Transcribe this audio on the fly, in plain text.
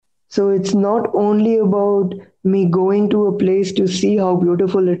So it's not only about me going to a place to see how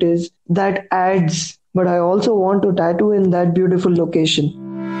beautiful it is, that adds, but I also want to tattoo in that beautiful location.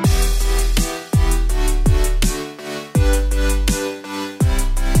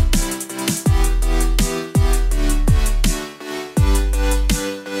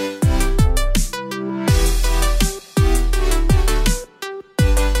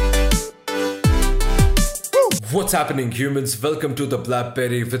 What's happening, humans? Welcome to the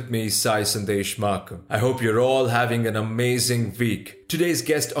Blackberry with me, Sai Sandesh Markham. I hope you're all having an amazing week. Today's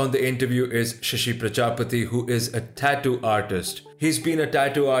guest on the interview is Shashi Prajapati, who is a tattoo artist. He's been a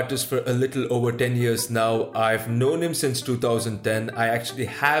tattoo artist for a little over 10 years now. I've known him since 2010. I actually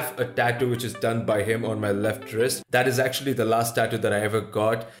have a tattoo which is done by him on my left wrist. That is actually the last tattoo that I ever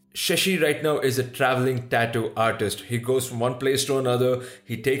got. Shashi right now is a traveling tattoo artist. He goes from one place to another,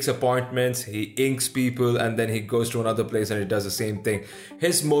 he takes appointments, he inks people, and then he goes to another place and he does the same thing.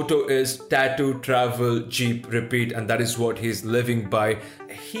 His motto is Tattoo.Travel.Jeep.Repeat, and that is what he's living by.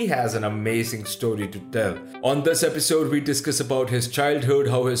 He has an amazing story to tell. On this episode, we discuss about his childhood,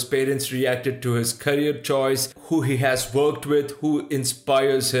 how his parents reacted to his career choice, who he has worked with, who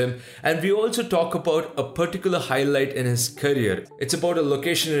inspires him, and we also talk about a particular highlight in his career. It's about a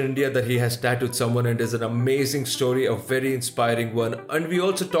location in India that he has tattooed someone, and it's an amazing story, a very inspiring one. And we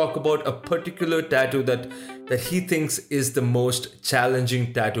also talk about a particular tattoo that he thinks is the most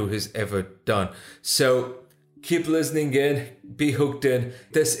challenging tattoo he's ever done. So keep listening in, be hooked in.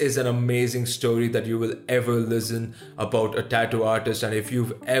 This is an amazing story that you will ever listen about a tattoo artist. And if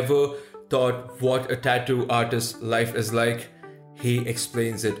you've ever thought what a tattoo artist's life is like, he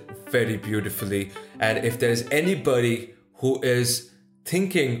explains it very beautifully. And if there's anybody who is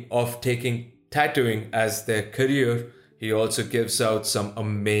thinking of taking tattooing as their career, he also gives out some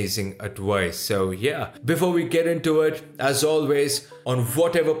amazing advice. So yeah, before we get into it, as always, on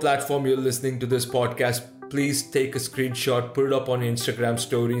whatever platform you're listening to this podcast, please take a screenshot, put it up on Instagram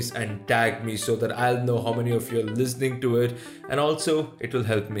stories and tag me so that I'll know how many of you are listening to it, and also it will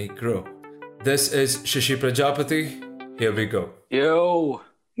help me grow. This is Shashi Prajapati. Here we go. Yo.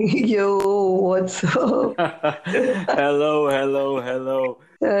 Yo, what's up? Hello. Hello,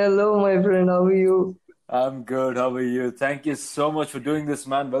 my friend. How are you? I'm good. How are you? Thank you so much for doing this,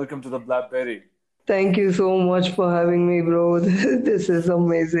 man. Welcome to the Blackberry. Thank you so much for having me, bro. This is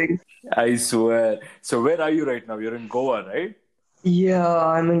amazing. I swear. So where are you right now? You're in Goa, right? Yeah,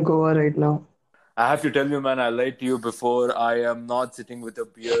 I'm in Goa right now. I have to tell you, man, I lied to you before. I am not sitting with a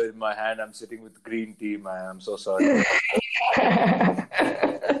beer in my hand. I'm sitting with green tea, man. I'm so sorry.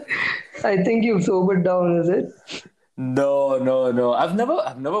 I think you've sobered down, is it? No. I've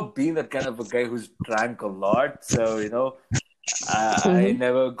never been that kind of a guy who's drank a lot. So, I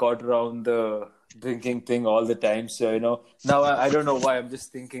never got around the drinking thing all the time. So, now I don't know why. I'm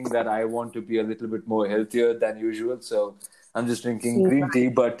just thinking that I want to be a little bit more healthier than usual. So I'm just drinking green tea.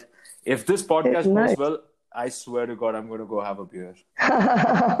 But if this podcast goes well, I swear to God, I'm going to go have a beer.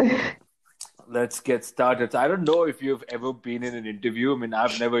 Let's get started. I don't know if you've ever been in an interview. I mean,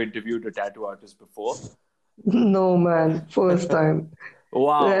 I've never interviewed a tattoo artist before. No, man. First time.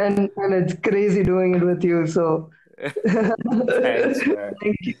 Wow. And it's crazy doing it with you. So Thanks, man.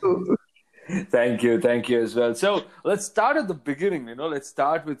 Thank you. Thank you as well. So let's start at the beginning, let's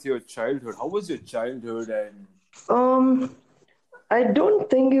start with your childhood. How was your childhood? And I don't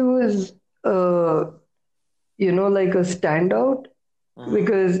think it was, like a standout,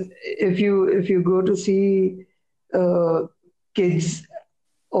 because if you go to see kids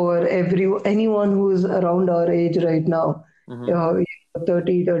or anyone who's around our age right now,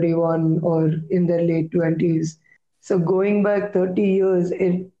 30, 31, or in their late 20s. So going back 30 years,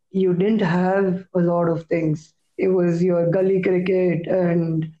 you didn't have a lot of things. It was your gully cricket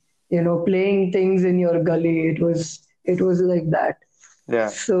and, playing things in your gully. It was like that. yeah.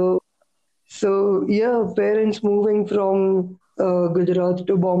 So yeah, parents moving from Gujarat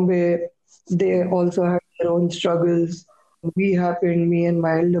to Bombay, they also had their own struggles. Me and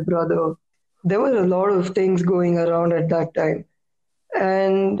my elder brother. There were a lot of things going around at that time.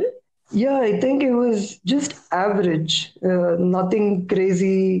 And yeah, I think it was just average, nothing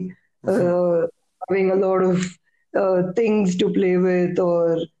crazy, having a lot of things to play with,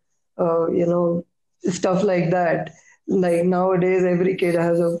 or, stuff like that. Like nowadays, every kid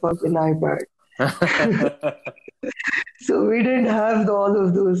has a fucking iPad. So we didn't have all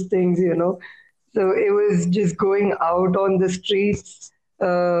of those things. So it was just going out on the streets,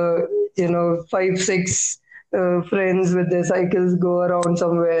 5, 6 friends with their cycles go around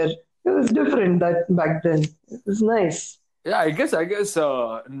somewhere. It was different that back then. It was nice. Yeah, I guess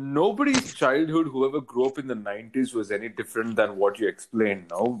nobody's childhood, whoever grew up in the 90s, was any different than what you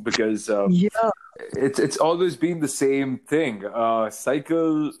explained now, because Yeah, it's always been the same thing.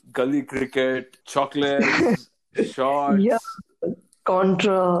 Cycle, gully cricket, chocolates, yeah, shots,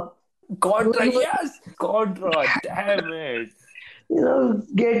 Contra. Contra, Whoever, yes, Contra, damn it.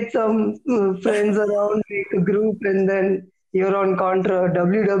 get some friends around, make a group, and then you're on Contra.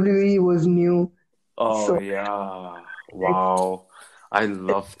 WWE was new, Oh so yeah. like, Wow. I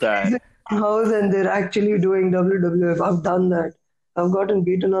love it's in that. my house and they're actually doing WWF. I've done that. I've gotten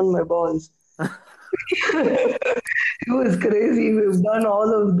beaten on my balls. It was crazy. We've done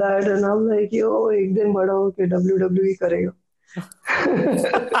all of that, and I'm like, yo, एक दिन बड़ा होके WWE करेगा.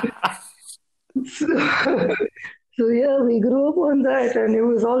 So, so yeah, we grew up on that, and it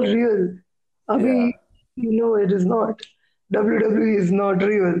was all real. Yeah. Abhi, it is not. WWE is not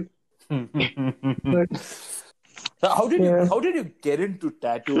real. But So how did you yeah, how did you get into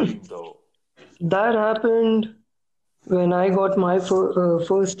tattooing though? that happened when I got my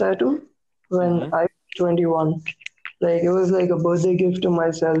first tattoo when Mm-hmm. I was 21. Like it was like a birthday gift to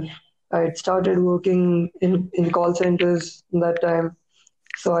myself. I had started working in call centers that time.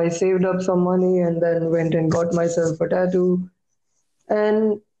 So I saved up some money and then went and got myself a tattoo.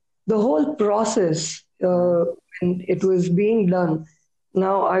 And the whole process, when it was being done.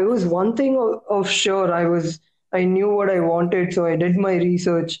 Now I was one thing of sure. I knew what I wanted, so I did my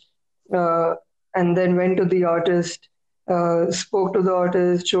research, uh, and then went to the artist, spoke to the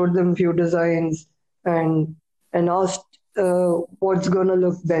artist, showed them few designs, and asked what's gonna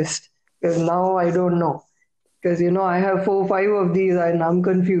look best. Because now I don't know. Because I have 4, 5 of these, and I'm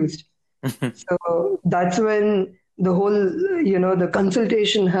confused. So that's when the whole, the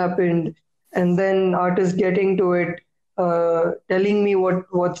consultation happened, and then artists getting to it, telling me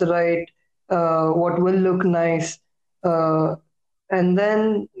what's right, what will look nice, uh, and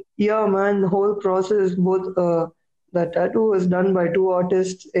then yeah, man, the whole process, both the tattoo was done by two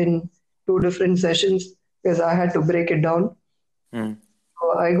artists in two different sessions because I had to break it down. Mm.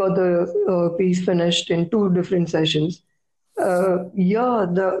 So I got the piece finished in two different sessions. Yeah,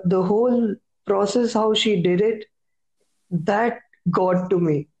 the whole process, how she did it, that got to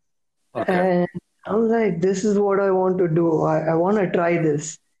me, Okay. and I was like, this is what I want to do. I want to try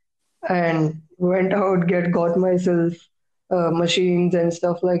this, and went out, got myself machines and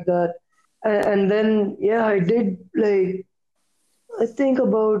stuff like that, and then yeah, I did like I think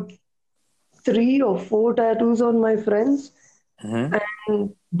about 3 or 4 tattoos on my friends. Mm-hmm.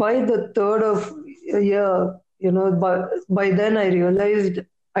 And by the third of year, by then I realized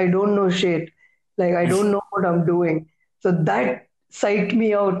I don't know shit. Like I don't know what I'm doing. So that psyched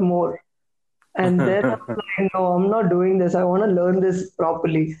me out more. And then I was like, no, I'm not doing this. I want to learn this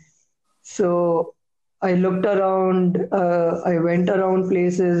properly. So I looked around, I went around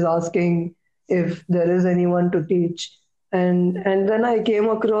places asking if there is anyone to teach. And then I came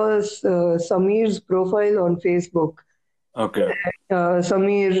across Samir's profile on Facebook. Okay.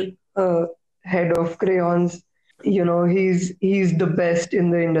 Samir, head of crayons, he's the best in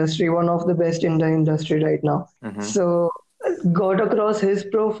the industry, one of the best in the industry right now. Mm-hmm. So got across his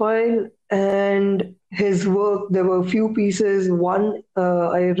profile and his work. There were a few pieces. One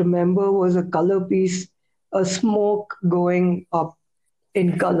I remember was a color piece, a smoke going up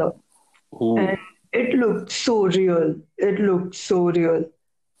in color, and Ooh. it looked so real. It looked so real.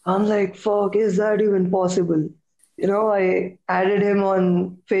 I'm like, fuck, is that even possible? I added him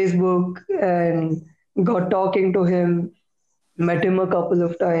on Facebook and got talking to him, met him a couple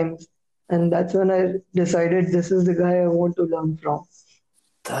of times, and that's when I decided this is the guy I want to learn from.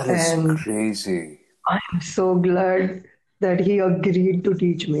 That is And crazy. I'm so glad that he agreed to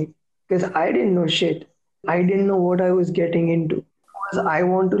teach me because I didn't know shit. I didn't know what I was getting into. Because I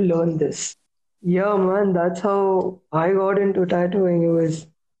want to learn this. Yeah, man, that's how I got into tattooing. It was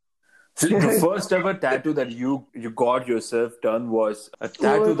So the first ever tattoo that you got yourself done was a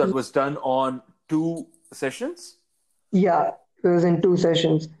tattoo that was was done on 2 sessions? Yeah, it was in 2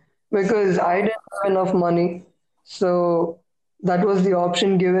 sessions because I didn't Wow. have enough money. So that was the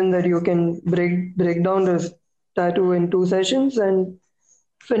option given that you can break down this tattoo in 2 sessions and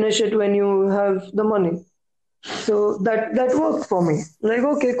finish it when you have the money. So that worked for me. Like,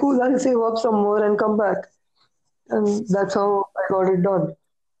 okay, cool, I'll save up some more and come back. And that's how I got it done.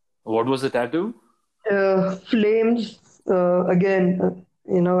 What was the tattoo? Flames, again,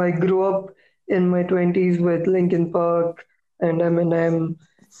 I grew up in my 20s with Linkin Park and Eminem.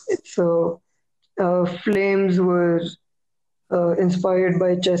 So Flames were inspired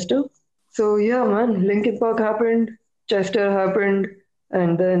by Chester. So yeah, man, Linkin Park happened, Chester happened,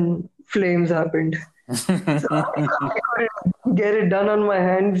 and then Flames happened. So I couldn't get it done on my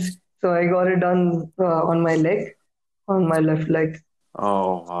hands. So I got it done on my leg, on my left leg.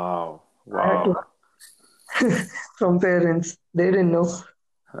 Oh, wow. I had to Wow. from parents. They didn't know.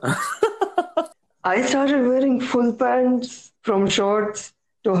 I started wearing full pants from shorts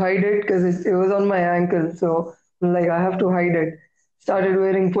to hide it because it was on my ankle. So like I have to hide it. Started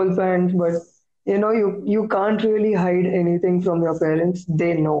wearing full pants, but you can't really hide anything from your parents.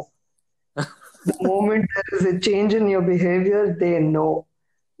 They know. The moment there is a change in your behavior, they know.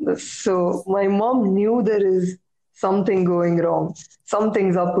 So my mom knew there is something going wrong.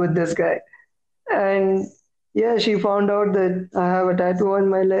 Something's up with this guy. And yeah, she found out that I have a tattoo on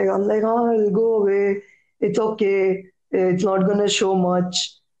my leg. I'm like, oh, it'll go away. It's okay. It's not gonna show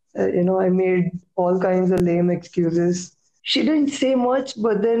much. I made all kinds of lame excuses. She didn't say much,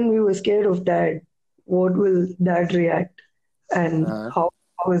 but then we were scared of dad. What will dad react? And Uh, how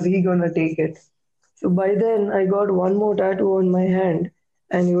is he gonna take it? So by then I got one more tattoo on my hand,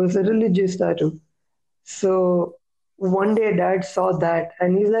 and it was a religious tattoo. So one day dad saw that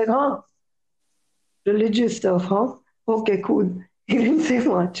and he's like, huh, religious stuff, huh? Okay, cool. He didn't say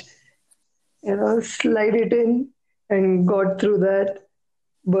much. Slide it in and got through that.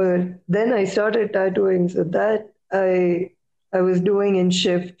 But then I started tattooing. So that I was doing in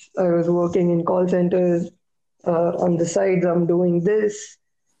shifts. I was working in call centers. On the sides, I'm doing this.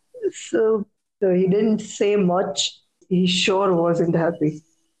 So, so he didn't say much. He sure wasn't happy.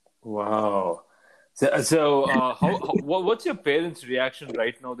 wow. What's your parents' reaction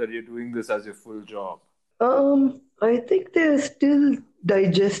right now that you're doing this as your full job? I think they're still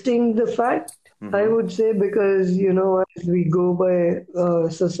digesting the fact, I Mm-hmm. would say, because, as we go by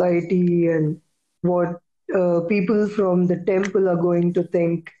society and what people from the temple are going to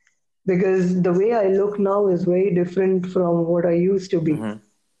think, because the way I look now is very different from what I used to be. Mm-hmm.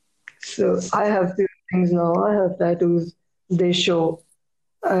 So I have piercings now, I have tattoos, they show.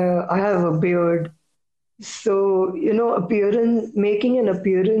 I have a beard. So, making an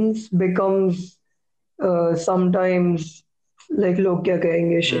appearance becomes sometimes like log kya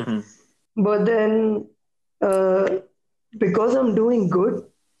kahenge shit. Mm-hmm. But then uh, because I'm doing good,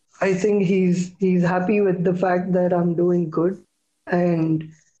 I think he's happy with the fact that I'm doing good, and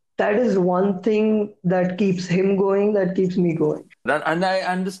that is one thing that keeps him going, that keeps me going. And I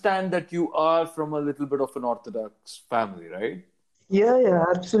understand that you are from a little bit of an Orthodox family, right? Yeah, yeah,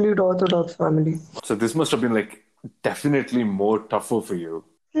 absolute Orthodox family. So this must have been like definitely more tougher for you.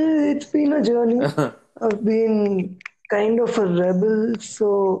 It's been a journey. I've been kind of a rebel,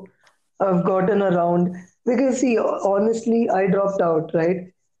 so I've gotten around. Because, see, honestly, I dropped out,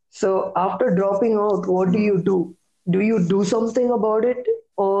 right? So, after dropping out, what do Mm. you do? Do you do something about it,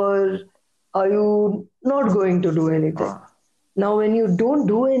 or are you not going to do anything? Uh, Now, when you don't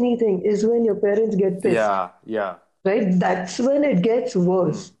do anything, is when your parents get pissed, yeah, yeah. right? That's when it gets Mm.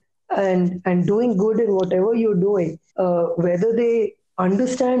 worse. And doing good in whatever you're doing, whether they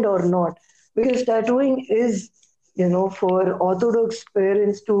understand or not, because tattooing is, for orthodox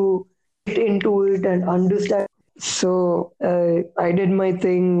parents to get into it and understand. So I did my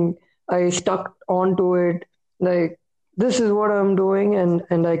thing. I stuck onto it. Like, this is what I'm doing,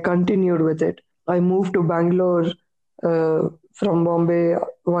 and I continued with it. I moved to Bangalore from Bombay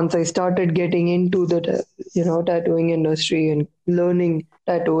once I started getting into the tattooing industry and learning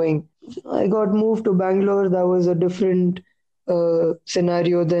tattooing. I got moved to Bangalore. That was a different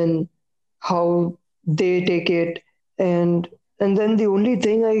scenario than how they take it, and and then the only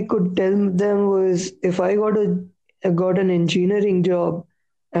thing I could tell them was, if I got an engineering job,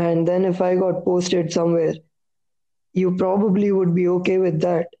 and then if I got posted somewhere, you probably would be okay with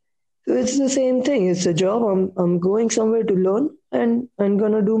that. So it's the same thing. It's a job. I'm going somewhere to learn, and I'm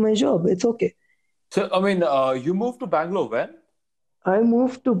gonna do my job. It's okay. So I mean, you moved to Bangalore when? I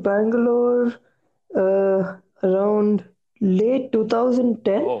moved to Bangalore around late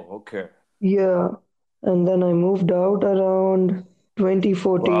 2010. Oh, okay. Yeah, and then I moved out around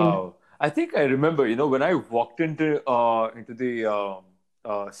 2014. Wow. I think I remember, when I walked into the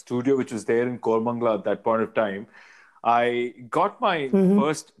studio which was there in Kormangla at that point of time, I got my Hmm.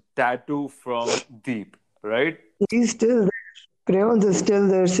 first tattoo from Deep, right? He's still there. Crayons is still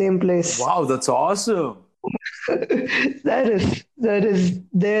there, same place. Wow, that's awesome. That is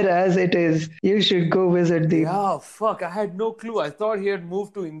there as it is. You should go visit Deep. Yeah, fuck. I had no clue. I thought he had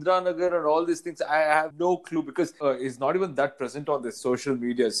moved to Indranagar and all these things. I have no clue because he's not even that present on the social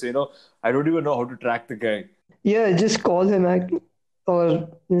media. So, I don't even know how to track the guy. Yeah, just call him or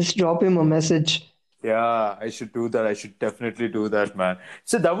just drop him a message. Yeah, I should do that. I should definitely do that, man.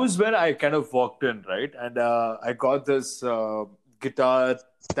 So that was when I kind of walked in, right? And I got this guitar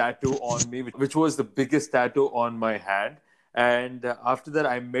tattoo on me, which was the biggest tattoo on my hand. And after that,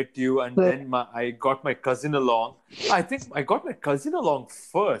 I met you, and But then I got my cousin along. I think I got my cousin along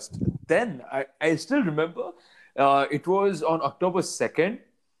first. Then I still remember it was on October 2nd,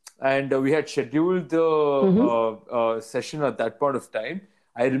 and we had scheduled the mhm. session at that point of time.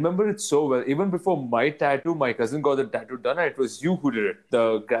 I remember it so well. Even before my tattoo, my cousin got the tattoo done, and it was you who did it.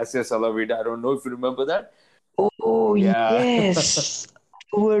 The Gracias a la Vida. I don't know if you remember that. Oh, Yeah. yes.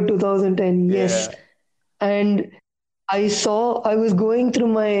 Over 2010, yes. Yeah. And I was going through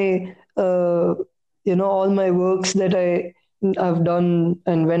my, all my works that I've done.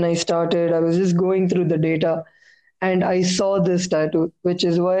 And when I started, I was just going through the data and I saw this tattoo, which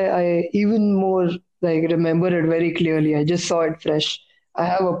is why I even more like remember it very clearly. I just saw it fresh. I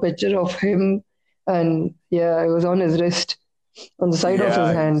have a picture of him and yeah, it was on his wrist, on the side of his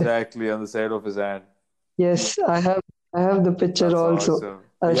Yeah, hand. exactly on the side of his hand. Yes, I have the picture That's also. awesome.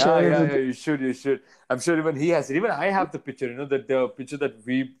 I'll Yeah, share it yeah, with yeah. you. You should, you should. I'm sure even he has it. Even I have the picture. You know that the picture that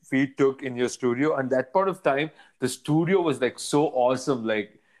we took in your studio, and that part of time, the studio was like so awesome.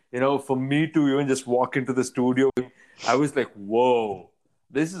 Like for me to even just walk into the studio, I was like, whoa,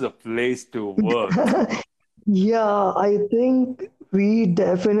 this is a place to work. Yeah, I think we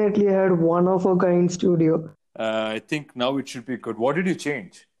definitely had one of a kind studio. I think now it should be good. What did you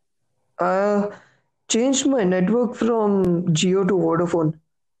change? I changed my network from Geo to Vodafone.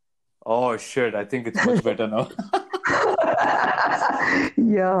 Oh shit! I think it's much better now.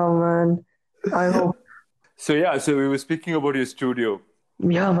 Yeah, man. I hope. So yeah, so we were speaking about your studio.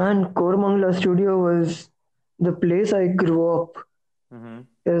 Yeah, man. Koramangala studio was the place I grew up. Mm-hmm.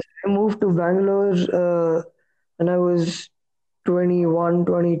 Yes, I moved to Bangalore when I was 21,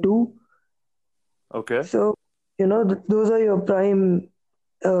 22. Okay. So, those are your prime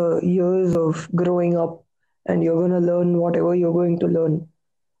years of growing up, and you're going to learn whatever you're going to learn.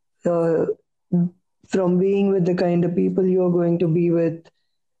 Uh, from being with the kind of people you're going to be with,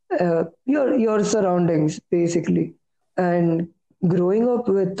 your surroundings, basically. And growing up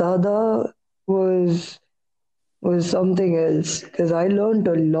with Dada was was something else because I learned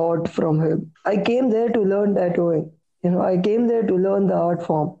a lot from him. I came there to learn tattooing. I came there to learn the art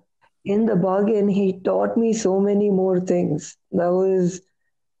form. In the bargain, he taught me so many more things. That was,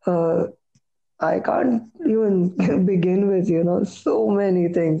 uh, I can't even begin with, so many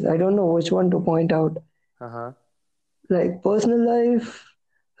things. I don't know which one to point out. Uh-huh. Like personal life,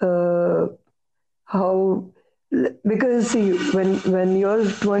 uh, how, because see, when you're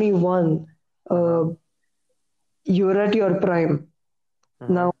 21, Uh-huh. uh, you're at your prime.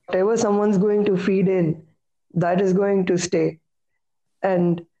 Mm-hmm. Now, whatever someone's going to feed in, that is going to stay.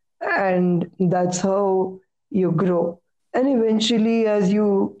 And that's how you grow. And eventually, as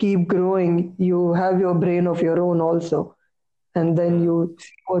you keep growing, you have your brain of your own also. And then Mm. you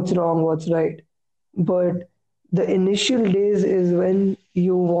see what's wrong, what's right. But the initial days is when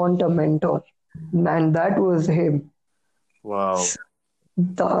you want a mentor. And that was him. Wow.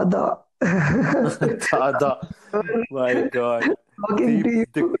 Dada. Dada. My God. Talking to Deep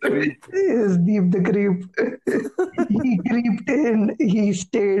you the creep. is deep the creep. He creeped in, he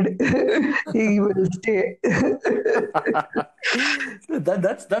stayed, he will stay.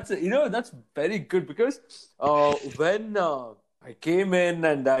 That's very good because when I came in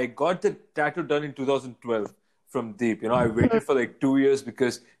and I got the tattoo done in 2012 from Deep, I waited for like 2 years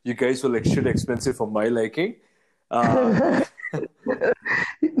because you guys were like shit expensive for my liking. Uh,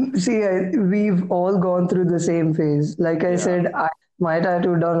 See, we've all gone through the same phase. Like I yeah. said, my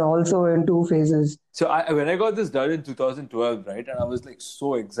tattoo done also in two phases. So when I got this done in 2012, right, and I was like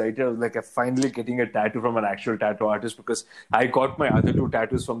so excited. I was like, I'm finally getting a tattoo from an actual tattoo artist because I got my other two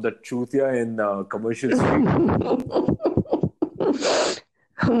tattoos from the Chutia in Commercial Street.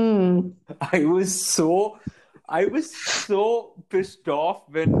 Hmm. I was so, I was so pissed off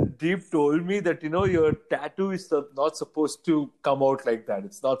when Deep told me that your tattoo is not supposed to come out like that.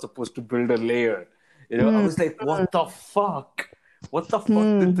 It's not supposed to build a layer. I Hmm. was like, what the fuck? What the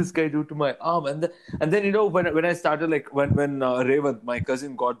fuck did Hmm. this guy do to my arm? And then when I started like when Revant, my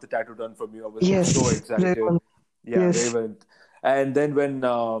cousin, got the tattoo done for me, I was like so Yes, excited. Raymond. Yeah, Yes. Revant. And then when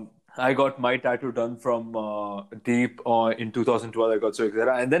I got my tattoo done from Deep in 2012, I got so excited.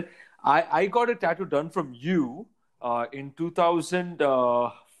 And then I got a tattoo done from you in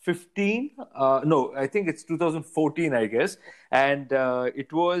 2015. No, I think it's 2014, I guess. And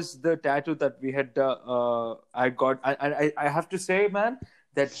it was the tattoo that we had. I got, and I have to say, man,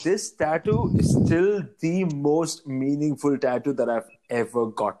 that this tattoo is still the most meaningful tattoo that I've ever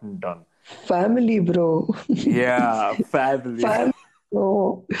gotten done. Family, bro. Yeah, family. Family.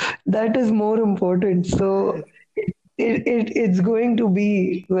 Oh, that is more important. So it's going to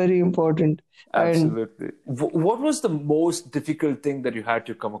be very important. And Absolutely. What was the most difficult thing that you had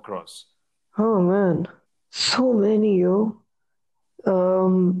to come across? oh man, so many, yo.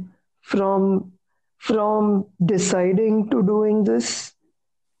 Um, from from deciding to doing this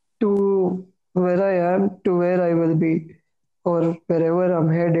to where I am to where I will be or wherever I'm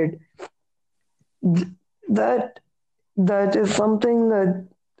headed. Th- That that is something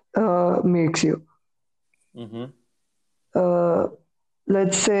that makes you. Mm-hmm. Uh,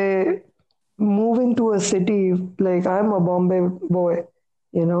 let's say moving to a city, like I'm a Bombay boy,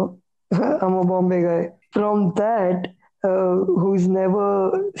 you know, I'm a Bombay guy. From that, who's never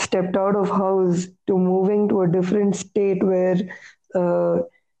stepped out of house to moving to a different state where uh,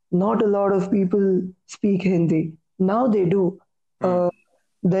 not a lot of people speak Hindi. Now they do. Mm.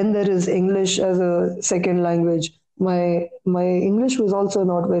 Then there is English as a second language. My English was also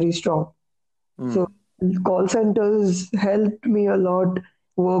not very strong. So Mm. call centers helped me a lot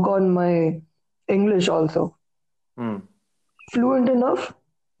work on my English also. Mm. Fluent enough,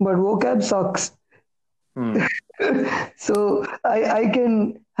 but vocab sucks. Mm. So I can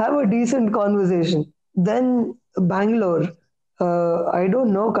have a decent conversation. Then Bangalore, I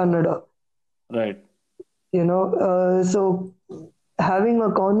don't know Kannada, Right. so having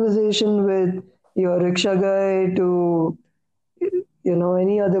a conversation with your rickshaw guy to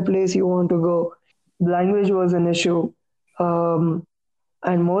any other place you want to go, language was an issue. Um,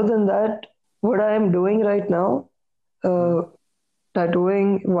 and more than that, what I am doing right now, Mm. uh,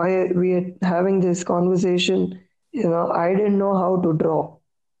 tattooing, why we are having this conversation, I didn't know how to draw.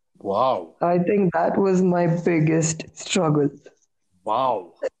 Wow. I think that was my biggest struggle,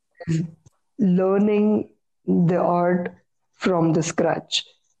 Wow. learning the art from the scratch,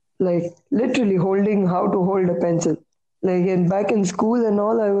 like literally holding how to hold a pencil. Like back in school and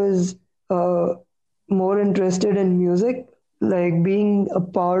all, I was uh, more interested in music, like being a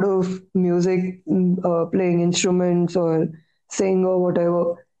part of music, playing instruments or sing or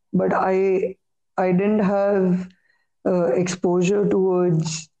whatever. But I didn't have exposure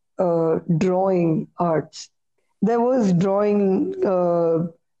towards drawing arts. There was drawing,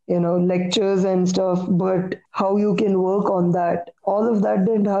 lectures and stuff, but how you can work on that, all of that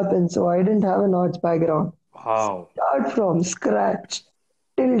didn't happen. So I didn't have an arts background. Wow. Start from scratch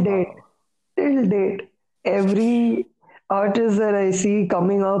till date, Wow. till date. Every artist that I see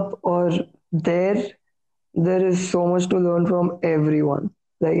coming up or there, there is so much to learn from everyone,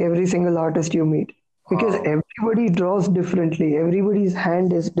 like every single artist you meet. Because Wow. everybody draws differently, everybody's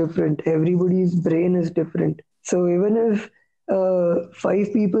hand is different, everybody's brain is different. So even if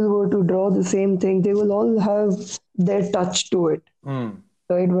five people were to draw the same thing, they will all have their touch to it. Mm.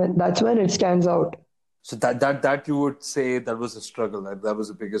 Right? That's when it stands out. So that you would say that was a struggle. That was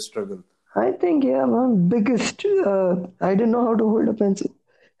the biggest struggle. I think, yeah, man, biggest. I didn't know how to hold a pencil.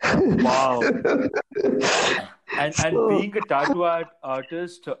 Wow. And So being a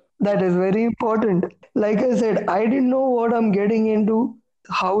artist. that is very important. Like I said, I didn't know what I'm getting into,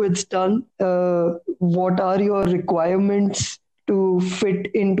 how it's done, what are your requirements to fit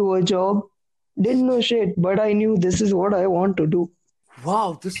into a job. Didn't know shit, but I knew this is what I want to do.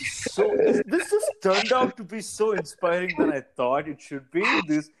 Wow, this just turned out to be so inspiring than I thought it should be.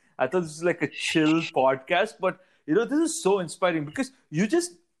 I thought this was like a chill podcast, but this is so inspiring because you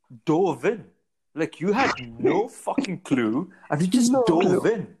just dove in. Like you had no fucking clue and you just No dove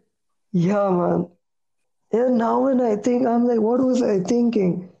clue. in. Yeah, man. Yeah, now when I think, I'm like, what was I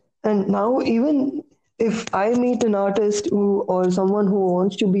thinking? And now, even if I meet an artist who or someone who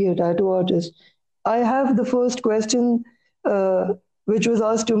wants to be a tattoo artist, I have the first question, which was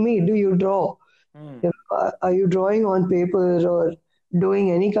asked to me: Do you draw? Hmm. Are you drawing on paper or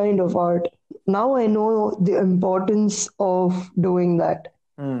doing any kind of art? Now I know the importance of doing that.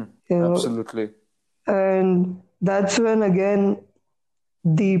 Hmm. You know, Absolutely. and that's when again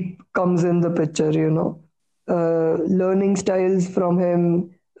Deep comes in the picture. Learning styles from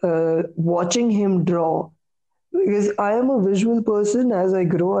him, watching him draw. Because I am a visual person, as I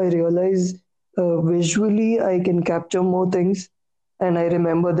grow, I realize visually I can capture more things and I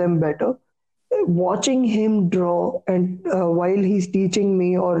remember them better. Watching him draw, and while he's teaching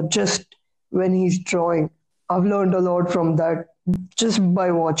me, or just when he's drawing, I've learned a lot from that just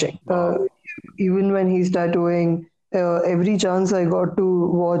by watching. Wow. Even when he's tattooing, every chance I got to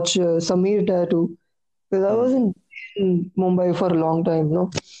watch Samir tattoo, because I Hmm. wasn't in Mumbai for a long time, no.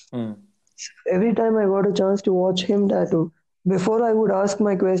 Hmm. Every time I got a chance to watch him tattoo, before I would ask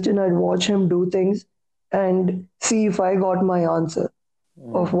my question, I'd watch him do things and see if I got my answer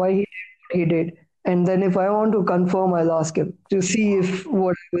of Hmm. why he did what he did. And then if I want to confirm, I'll ask him to see Wow. if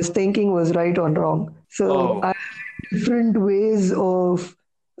what I was thinking was right or wrong. So Oh. different ways of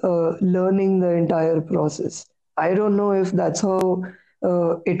learning the entire process. I don't know if that's how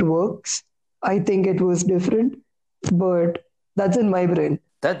it works. I think it was different, but that's in my brain.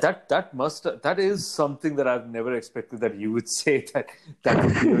 That is something that I've never expected that you would say that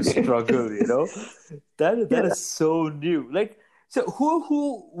would be your struggle, you know. That Yeah. is so new. Like, so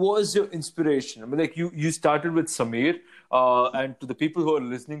who was your inspiration? I mean, like you started with Samir, and to the people who are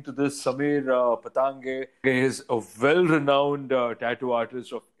listening to this, Samir Patange is a well-renowned tattoo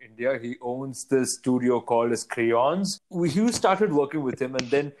artist of India. He owns this studio called as Crayons. You started working with him, and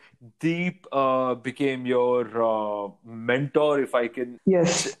then Deep became your mentor, if I can.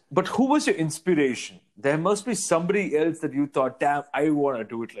 Yes. But who was your inspiration? There must be somebody else that you thought, damn, I want to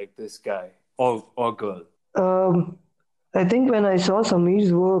do it like this guy or girl. Um, I think when I saw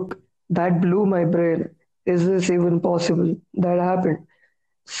Samir's work, that blew my brain. Is this even possible? That happened.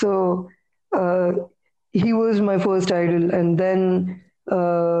 So uh, he was my first idol, and then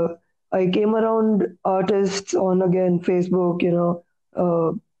I came around artists on again Facebook.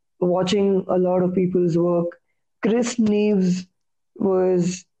 Watching a lot of people's work. Chris Neves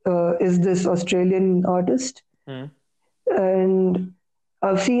was is this Australian artist, Hmm. and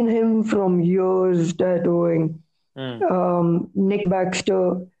I've seen him from years tattooing. Hmm. Nick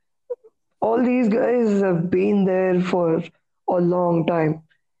Baxter, all these guys have been there for a long time.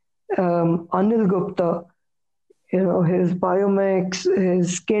 Anil Gupta, his biomechs,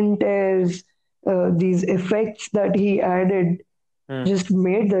 his skin tears, these effects that he added Hmm. just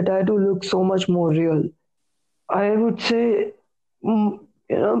made the tattoo look so much more real. I would say,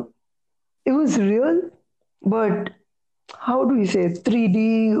 it was real, but how do we say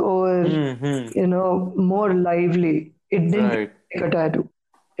 3D or, Hmm. Hmm. more lively. It didn't Right. look like a tattoo.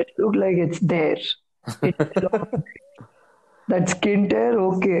 It looked like it's there. It belonged. That skin tear,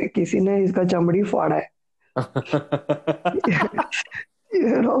 okay, किसी ने इसका चमड़ी फाड़ा है.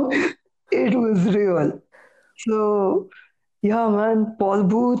 You know, it was real. So, yeah, man, Paul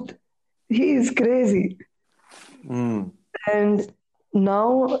Booth, he is crazy. Hmm. And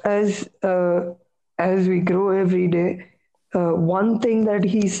now, as we grow every day, one thing that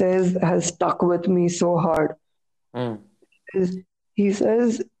he says has stuck with me so hard Hmm. is he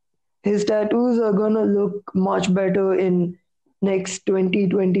says his tattoos are gonna look much better in next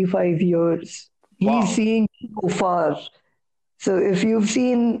 20-25 years. He's Wow. seeing so far. So if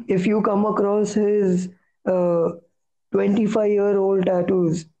you come across his 25-year-old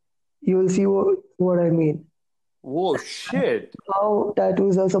tattoos, you'll see what I mean. Whoa, shit. How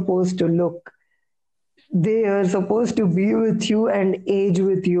tattoos are supposed to look. They are supposed to be with you and age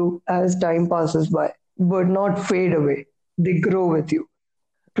with you as time passes by, but not fade away. They grow with you.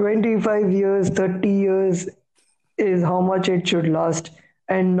 25 years, 30 years is how much it should last,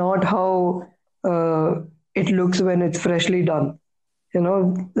 and not how it looks when it's freshly done.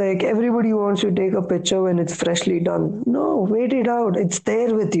 Like everybody wants to take a picture when it's freshly done. No, wait it out. It's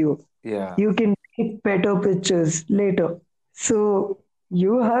there with you. Yeah. You can take better pictures later. So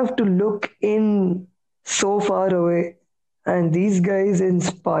you have to look in so far away. And these guys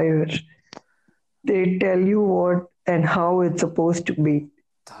inspire. They tell you what and how it's supposed to be.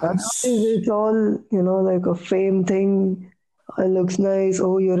 Otherwise, That's it's all, like a fame thing. It looks nice.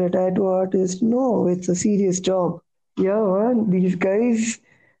 Oh, you're a tattoo artist. No, it's a serious job. Yeah, man, these guys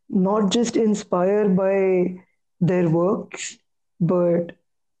not just inspire by their works, but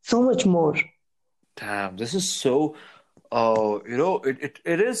so much more. damn. This is so.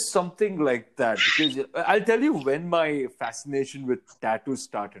 It is something like that because I'll tell you when my fascination with tattoos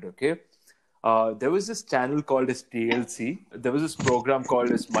started. Okay, there was this channel called as TLC. There was this program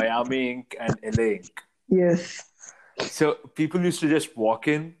called as Miami Ink and LA Ink. Yes. So people used to just walk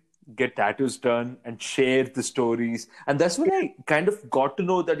in, get tattoos done, and share the stories. And that's when I kind of got to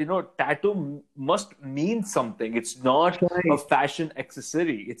know that, tattoo must mean something. It's not a Right. fashion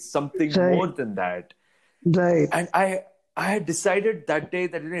accessory, it's something more Right. than that. Right. And I had decided that day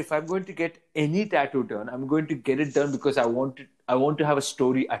that if I'm going to get any tattoo done, I'm going to get it done because I want to have a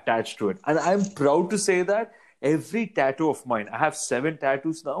story attached to it. And I'm proud to say that every tattoo of mine, I have 7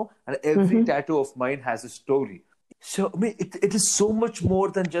 tattoos now, and every Hmm. tattoo of mine has a story. So I mean, it is so much more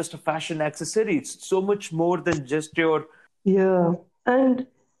than just a fashion accessory. It's so much more than just your. Yeah. And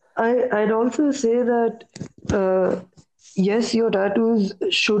I'd also say that yes, your tattoos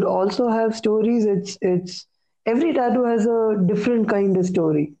should also have stories. It's every tattoo has a different kind of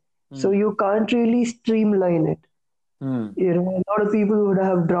story. So Hmm. you can't really streamline it. Hmm. A lot of people would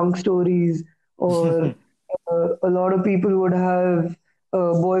have drunk stories, or a lot of people would have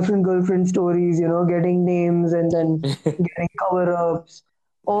boyfriend girlfriend stories, getting names and then getting cover ups,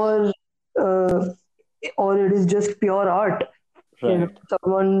 or uh, or it is just pure art. Right.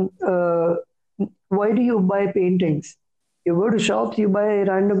 Someone, why do you buy paintings? You go to shops, you buy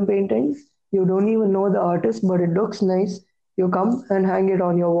random paintings, you don't even know the artist, but it looks nice. You come and hang it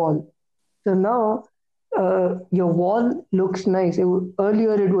on your wall. So now your wall looks nice.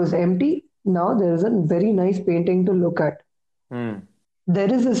 Earlier it was empty. Now there is a very nice painting to look at. Hmm.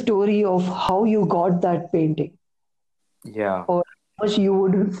 There is a story of how you got that painting, Yeah. or how much you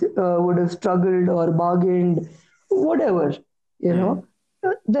would have struggled or bargained, whatever. You Hmm. know,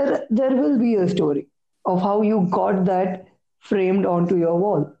 there will be a story of how you got that framed onto your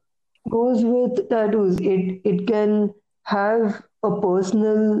wall. Goes with tattoos. It can have a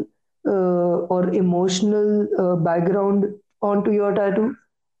personal or emotional background onto your tattoo,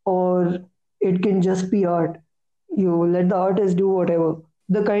 or it can just be art. You let the artist do whatever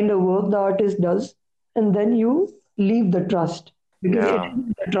the kind of work the artist does, and then you leave the trust, because it Yeah.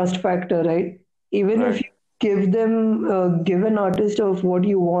 is the trust factor, right? Even if Right. you give an artist of what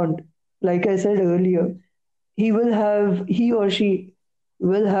you want, like I said earlier, he or she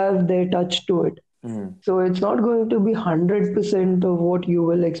will have their touch to it. Hmm. So it's not going to be 100% of what you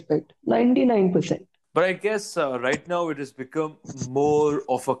will expect. 99%. But I guess right now it has become more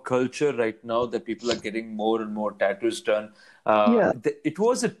of a culture right now that people are getting more and more tattoos done. Yeah, It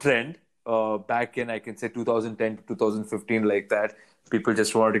was a trend back in, I can say, 2010 to 2015, like that. People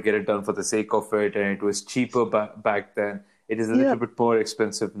just wanted to get it done for the sake of it, and it was cheaper back then. It is a yeah. little bit more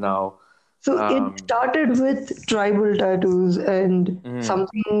expensive now. So it Um, started with tribal tattoos and mm,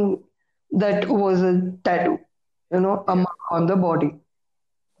 something that was a tattoo, a yeah, mark on the body.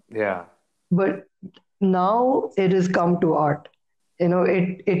 yeah, But now it has come to art.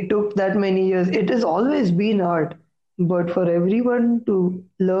 It took that many years. It has always been art, but for everyone to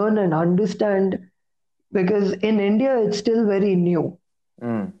learn and understand, because in India it's still very new.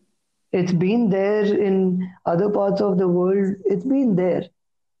 mm, It's been there in other parts of the world. It's been there.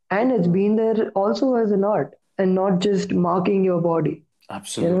 And it's been there also as an art and not just marking your body. You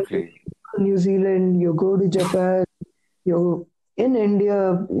absolutely. go to New Zealand, you go to Japan, you in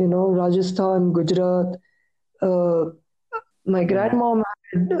India, Rajasthan, Gujarat. Uh, my Mm. grandmom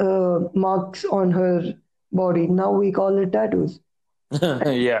had marks on her body. Now we call it tattoos.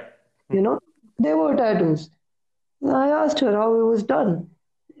 Yeah. You know, they were tattoos. I asked her how it was done.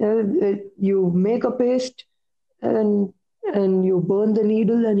 You make a paste and you burn the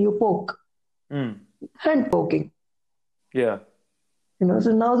needle and you poke, Mm. hand poking. Yeah.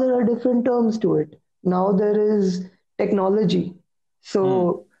 So now there are different terms to it. Now there is technology. Mm.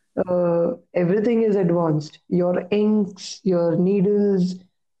 So everything is advanced. Your inks, your needles,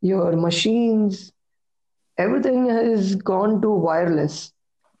 your machines, everything has gone to wireless.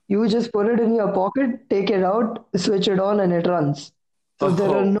 You just put it in your pocket, take it out, switch it on, and it runs. So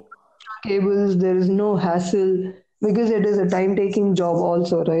there are no Oh, extra cables, there is no hassle, because it is a time taking job,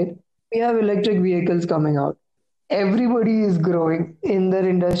 also, right? We have electric vehicles coming out. Everybody is growing in their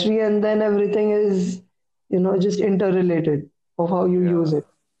industry, and then everything is, just interrelated of how you use yeah. it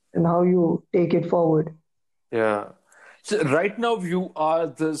and how you take it forward. Yeah. So right now you are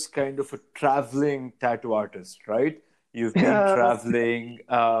this kind of a traveling tattoo artist, right? You've been Yeah. traveling.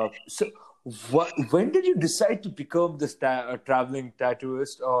 So when did you decide to become this traveling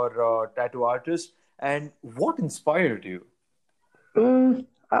tattooist or tattoo artist? And what inspired you?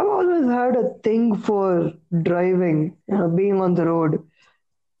 I've always had a thing for driving, being on the road. Uh-huh.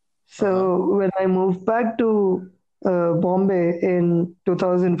 So when I moved back to Bombay in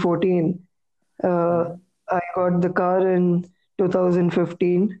 2014, uh, Mm-hmm. I got the car in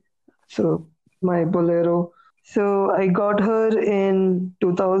 2015. So my Bolero. So I got her in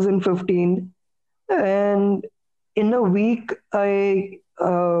 2015, and in a week I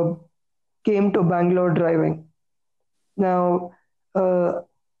came to Bangalore driving. Now,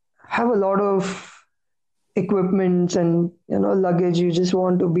 have a lot of equipments and luggage. You just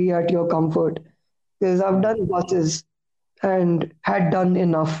want to be at your comfort, because I've Mm. done buses and had done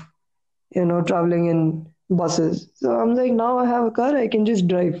enough, traveling in buses. So I'm like, now I have a car, I can just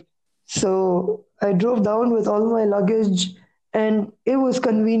drive. So I drove down with all my luggage, and it was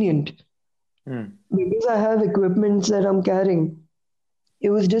convenient Mm. because I have equipments that I'm carrying. It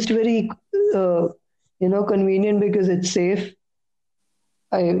was just very, uh, convenient because it's safe.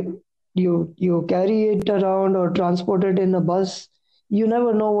 I you carry it around or transport it in a bus. You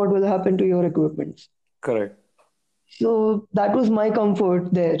never know what will happen to your equipments. Correct. So that was my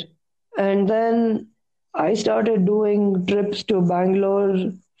comfort there. And then I started doing trips to Bangalore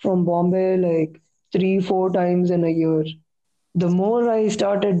from Bombay like 3, 4 times in a year. The more I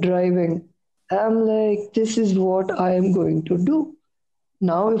started driving, I'm like, this is what I am going to do.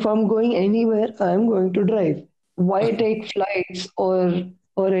 Now, if I'm going anywhere, I'm going to drive. Why take flights or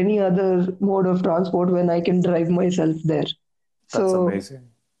any other mode of transport when I can drive myself there? That's So amazing.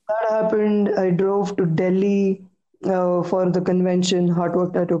 that happened. I drove to Delhi for the convention, Hard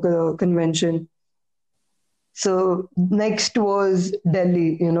Work Tattoo convention. So next was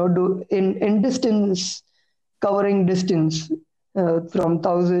Delhi, in distance, covering distance from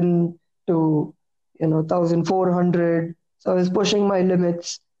 1,000 to 1,400. So I was pushing my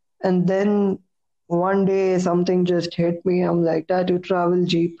limits, and then one day something just hit me. I'm like, Tattoo, travel,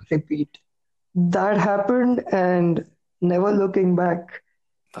 Jeep, repeat. That happened, and never looking back.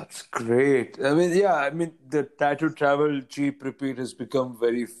 That's great. I mean, yeah, I mean, the Tattoo.Travel.Jeep.Repeat has become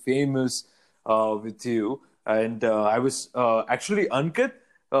very famous with you. And I was actually Ankit,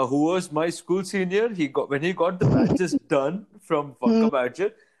 who was my school senior. He got when he got the badges done from Hmm, Vakka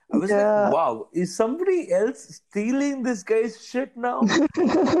Badger. I was like, yeah. wow, is somebody else stealing this guy's shit now?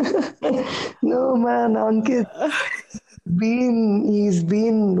 No man, Ankit he's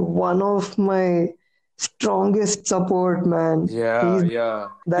been one of my strongest support, man. Yeah, He's yeah.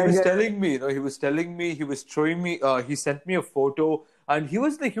 He that was guy. telling me, he was telling me, he was showing me, he sent me a photo and he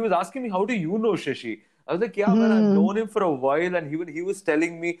was asking me, how do you know Shashi? I was like, yeah, man, I've Hmm. known him for a while. And he was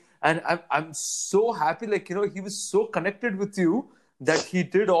telling me, and I'm so happy, like, he was so connected with you that he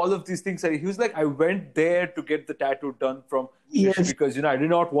did all of these things. And he was like, I went there to get the tattoo done from Shashi Yes. because, I did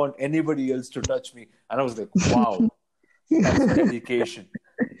not want anybody else to touch me. And I was like, wow, that's dedication.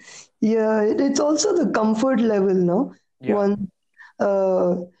 Yeah, it's also the comfort level, no? Yeah. One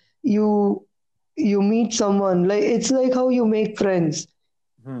uh you you meet someone, like it's like how you make friends.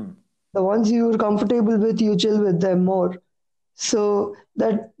 Hmm. The ones you're comfortable with, you chill with them more. So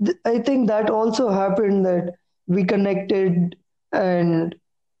I think that also happened, that we connected, and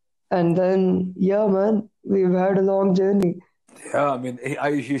then yeah, man, we've had a long journey. Yeah, I mean,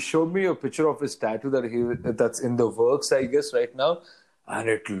 he showed me a picture of his tattoo that's in the works, I guess, right now, and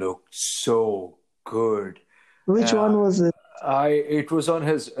it looked so good. Which Uh, one was it? it was on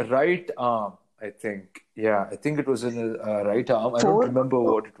his right arm, I think. Yeah, I think it was in his right arm. I don't Fourth remember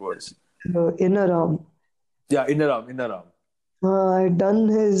what it was. inner arm. Yeah, inner arm, inner arm. I done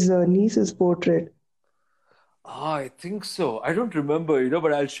his niece's portrait. Ah, I think so. I don't remember,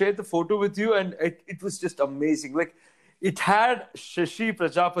 but I'll share the photo with you, and it was just amazing. Like, it had Shashi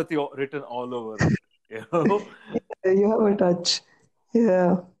Prajapati written all over it. You know. You have a touch.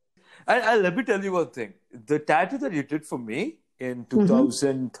 Yeah. And let me tell you one thing. The tattoo that you did for me in Hmm.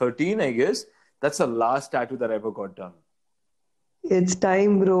 2013, I guess, that's the last tattoo that I ever got done. It's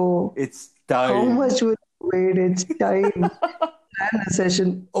time, bro. It's How time. much will you wait? It's time. Plan a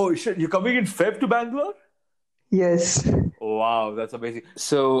session. Oh, shit. You're coming in Feb to Bangalore? Yes. Wow, that's amazing.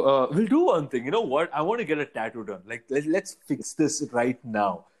 So, we'll do one thing. You know what? I want to get a tattoo done. Like, let's fix this right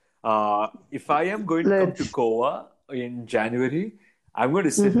now. If I am going to come to Let's. Goa in January, I'm going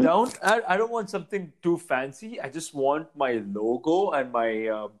to sit Hmm. down. I don't want something too fancy. I just want my logo and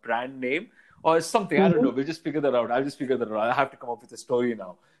my brand name or something. I don't know. Hmm. We'll just figure that out. I'll just figure that out. I have to come up with a story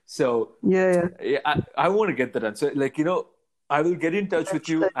now. So, Yeah, yeah. yeah, I want to get that done. So, like, I will get in touch with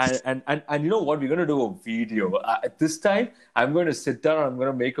you, Let's. and you know what? We're going to do a video. At this time, I'm going to sit down and I'm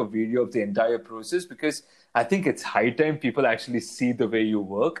going to make a video of the entire process because I think it's high time people actually see the way you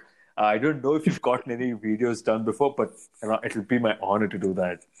work. I don't know if you've gotten any videos done before, but it'll be my honor to do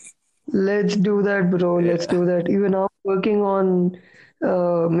that. Let's do that, bro. Let's Yeah. do that. Even I'm working on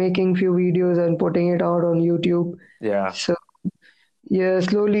making few videos and putting it out on YouTube. Yeah. So yeah,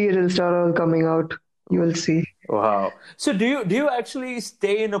 slowly it'll start all coming out. You'll see. Wow. So do you actually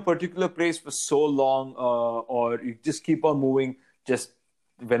stay in a particular place for so long, or you just keep on moving, just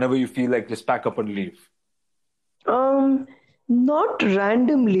whenever you feel like, just pack up and leave? Um, Not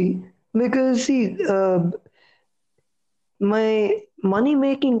randomly, because see, my money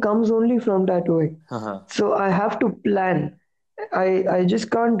making comes only from tattooing. Uh-huh. So I have to plan. I just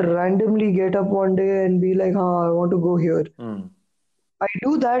can't randomly get up one day and be like, I want to go here. Hmm. I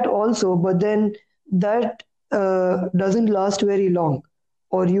do that also, but then that doesn't last very long,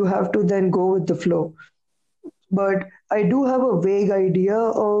 or you have to then go with the flow. But I do have a vague idea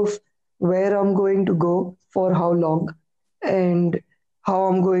of where I'm going to go for how long, and how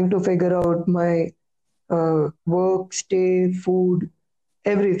I'm going to figure out my work, stay, food,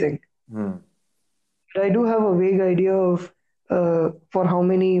 everything. Hmm. But I do have a vague idea of for how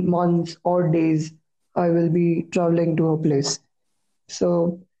many months or days I will be traveling to a place.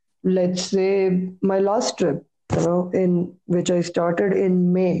 So let's say my last trip, in which I started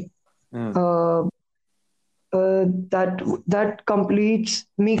in May, Hmm. uh, that completes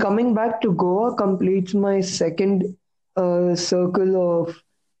me coming back to Goa, completes my second a circle of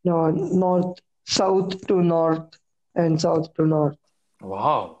north, south to north, and south to north.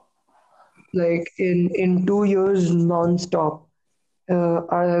 Wow. Like in 2 years non-stop.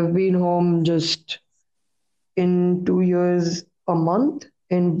 I have been home just in 2 years a month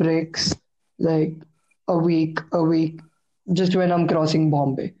in breaks, like a week, just when I'm crossing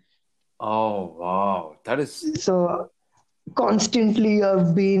Bombay. Oh, wow. That is. So constantly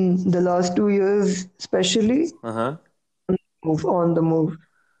I've been the last 2 years, especially Uh-huh. move on the move.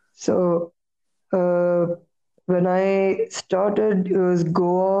 So uh, when I started, it was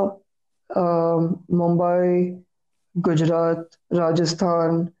Goa, Mumbai, Gujarat,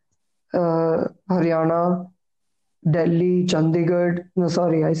 Rajasthan, Haryana, Delhi, Chandigarh. No,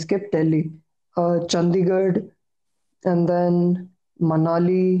 sorry, I skipped Delhi. Chandigarh, and then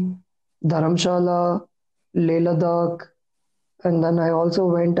Manali, Dharamshala, Leh Ladakh, and then I also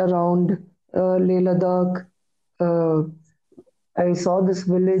went around Leh Ladakh. Uh, I saw this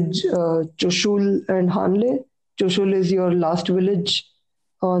village, Chushul and Hanle. Chushul is your last village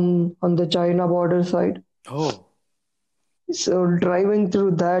on the China border side. Oh. So driving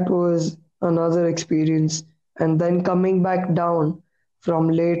through that was another experience, and then coming back down from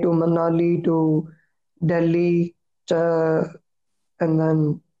Leh to Manali to Delhi, uh, and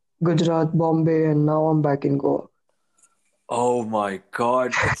then Gujarat, Bombay, and now I'm back in Goa. Oh my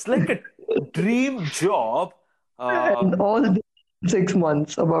God. It's like a dream job. And Um, all this in 6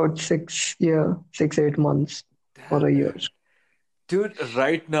 months, about 6 year, 6, 8 months or damn a year. it. Dude,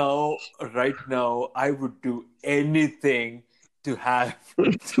 right now, I would do anything to have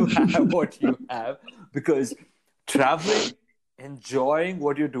to have what you have because traveling, enjoying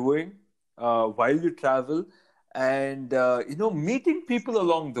what you're doing while you travel, and meeting people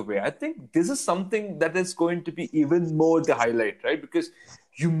along the way. I think this is something that is going to be even more the highlight, right? Because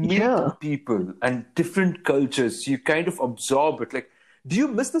you meet Yeah, people and different cultures, you kind of absorb it. Like, do you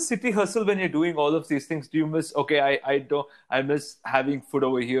miss the city hustle when you're doing all of these things? Do you miss, okay, I don't, I miss having food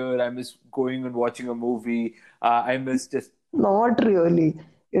over here. I miss going and watching a movie. I miss just, not really.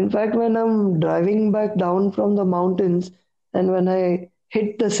 In fact, when I'm driving back down from the mountains and when I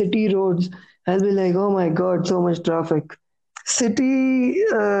hit the city roads, I'll be like, oh my God, so much traffic. City,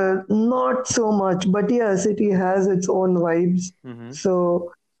 not so much, but yeah, city has its own vibes. hmm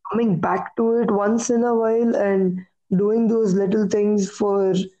So coming back to it once in a while and doing those little things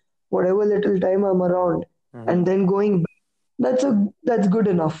for whatever little time I'm around, hmm and then going back, that's good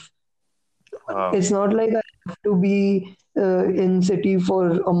enough. wow. It's not like I have to be in city for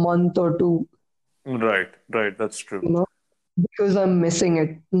a month or two, Right, right. That's true. you know, because I'm missing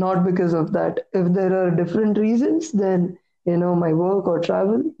it, not because of that. If there are different reasons, then my work or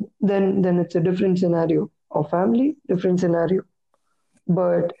travel, then it's a different scenario. Or family, different scenario.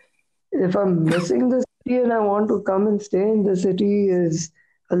 But if I'm missing the city and I want to come and stay in the city is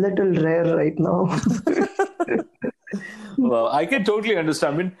a little rare right now. Well, I can totally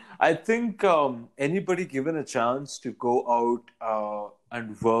understand. I mean, I think anybody given a chance to go out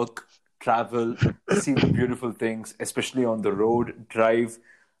and work, travel, see the beautiful things, especially on the road, drive,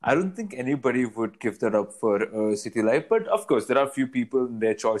 I don't think anybody would give that up for city life. But of course, there are a few people and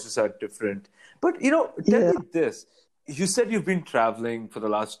their choices are different. But, tell Yeah. me this. You said you've been traveling for the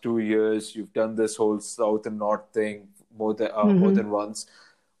last 2 years. You've done this whole south and north thing more Hmm. than once.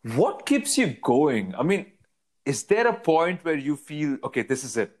 What keeps you going? I mean, is there a point where you feel, okay, this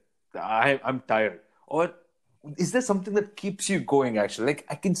is it, I'm tired, or is there something that keeps you going, actually, like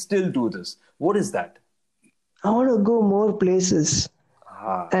I can still do this? What is that? I want to go more places.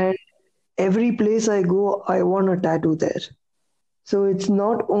 Ah, And every place I go, I want a tattoo there. So it's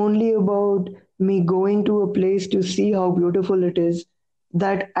not only about me going to a place to see how beautiful it is,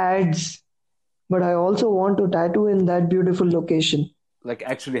 that adds, but I also want to tattoo in that beautiful location. like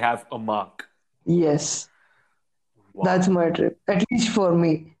actually have a mark. Yes, that's Wow. my trip, at least for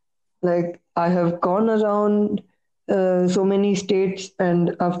me. Like, I have gone around so many states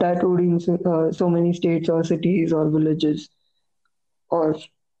and I've tattooed in so many states or cities or villages, or,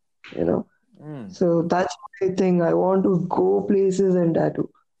 you know. Mm, So that's my thing. I want to go places and tattoo.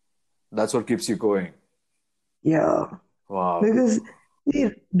 that's what keeps you going. Yeah. Wow. Because see,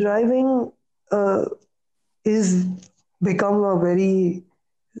 driving uh, is become a very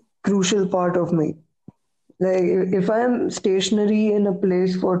crucial part of me. Like if I am stationary in a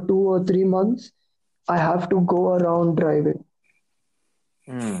place for 2 or 3 months, I have to go around driving.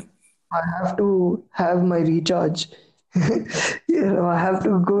 Mm. I have to have my recharge. I have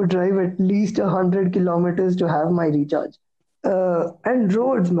to go drive at least 100 kilometers to have my recharge. And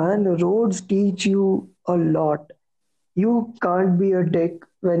roads, man, the roads teach you a lot. You can't be a dick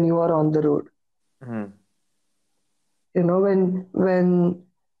when you are on the road. Mm. When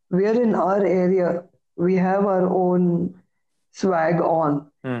we are in our area, we have our own swag on.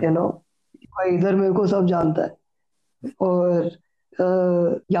 Mm. you know भाई इधर मेरे को सब जानता है, और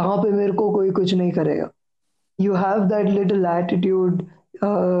यहाँ पे मेरे को कोई कुछ नहीं करेगा. You have that little attitude,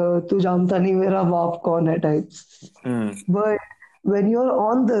 तू जानता नहीं मेरा बाप कौन है types. Mm. But when you're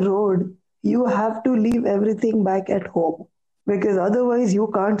on the road, you have to leave everything back at home, because otherwise you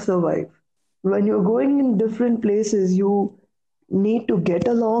can't survive. When you're going in different places, you need to get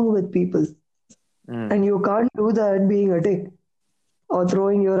along with people, Mm. and you can't do that being a dick or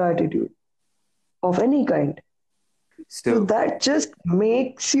throwing your attitude of any kind. So So, that just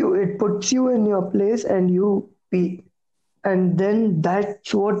makes you, it puts you in your place and you be, and then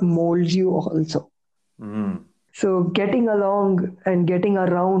that's what molds you also. mm. So getting along and getting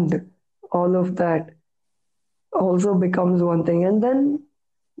around all of that also becomes one thing, and then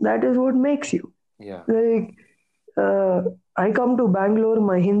that is what makes you. Yeah. Like, uh, I come to Bangalore,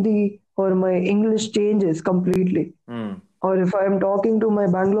 my Hindi or my English changes completely. Mm. Or if I'm talking to my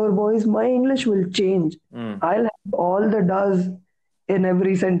Bangalore boys, my English will change. Mm. I'll have all the does in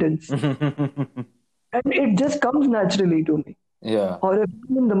every sentence, and it just comes naturally to me. Yeah. Or if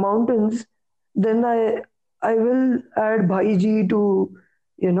I'm in the mountains, then I will add bhaiji to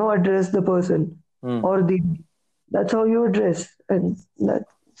address the person, Mm. or the that's how you address, and that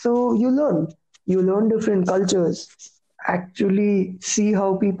so you learn different cultures, actually see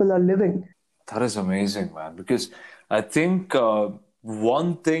how people are living. That is amazing, man. Because I think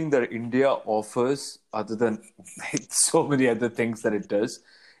one thing that India offers, other than so many other things that it does,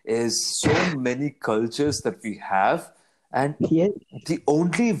 is so many cultures that we have. And Yes, the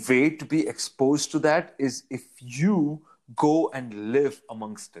only way to be exposed to that is if you go and live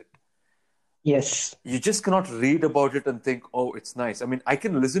amongst it. yes, You just cannot read about it and think, oh, it's nice. I mean, I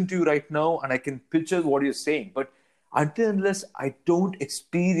can listen to you right now and I can picture what you're saying, but until unless I don't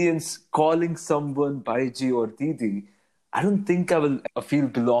experience calling someone Baiji or Didi, I don't think I will feel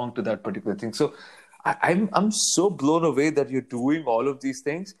belong to that particular thing. So I'm so blown away that you're doing all of these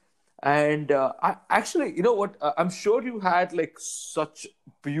things. And I actually, you know what? I'm sure you had like such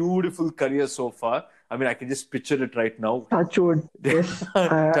beautiful career so far. I mean, I can just picture it right now. touch wood. Yes,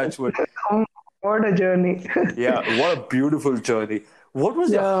 Touch wood. come, what a journey. Yeah, what a beautiful journey. What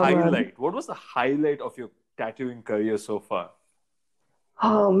was your Yeah, man. highlight? What was the highlight of your tattooing career so far?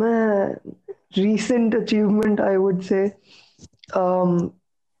 Oh man, recent achievement, I would say. Um,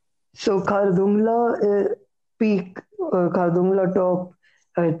 so Khardungla peak, Khardungla top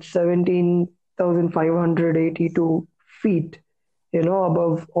at 17,582 feet,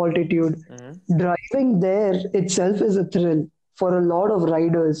 above altitude. Mm-hmm. Driving there itself is a thrill for a lot of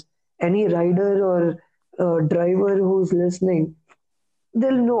riders. Any rider or driver who's listening,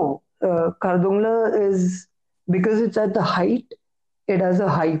 they'll know. Khardungla is, because it's at the height, it has a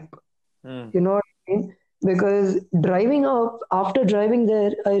hype. Mm. You know what I mean? Because driving up, after driving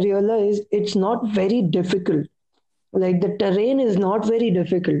there, I realized it's not very difficult. Like the terrain is not very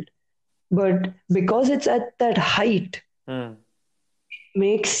difficult, but because it's at that height, Mm.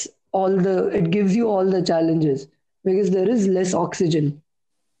 makes it gives you all the challenges, because there is less oxygen.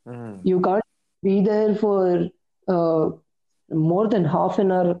 Mm. You can't be there for uh, more than half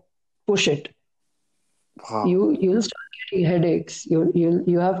an hour. Push it. Wow. You'll start getting headaches.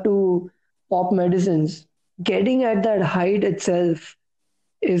 You have to pop medicines. Getting at that height itself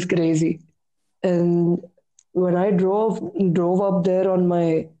is crazy. And when I drove up there on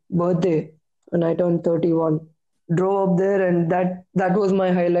my birthday, when I turned 31, drove up there, and that was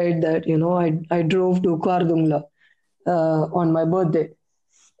my highlight. That I drove to Kardungla on my birthday,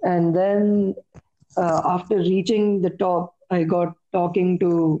 and then after reaching the top, I got talking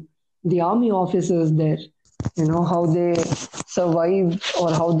to the army officers there. How they survive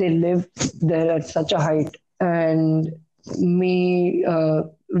or how they live there at such a height, and me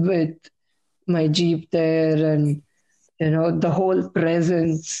with my jeep there, and the whole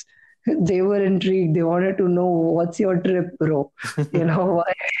presence. They were intrigued. They wanted to know, what's your trip, bro?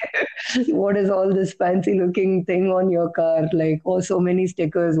 Why, what is all this fancy looking thing on your car? Like, oh, so many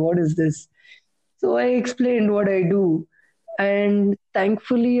stickers. What is this? So I explained what I do. And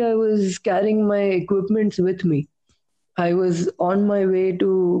thankfully, I was carrying my equipments with me. I was on my way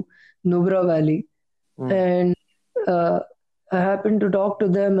to Nubra Valley, Mm. and uh, I happened to talk to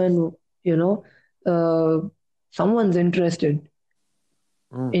them, and you know, uh, someone's interested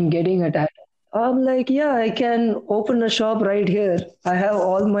Mm. in getting a tattoo. I'm like, yeah, I can open a shop right here. I have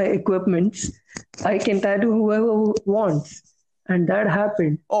all my equipments. I can tattoo whoever wants. And that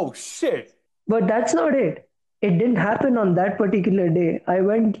happened. Oh shit. But that's not it. It didn't happen on that particular day. I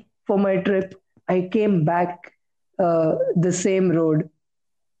went for my trip. I came back the same road,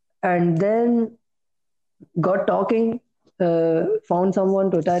 and then got talking, found someone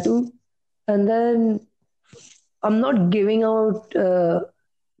to tattoo, and then I'm not giving out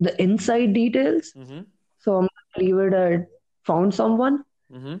the inside details, Mm-hmm. so I'm gonna leave it at found someone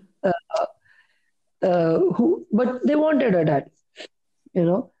Mm-hmm. but they wanted a tattoo, you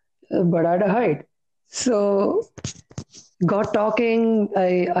know, but at a height. So got talking.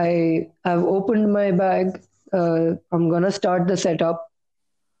 I've opened my bag. I'm gonna start the setup,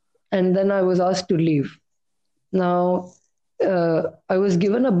 and then I was asked to leave. Now, I was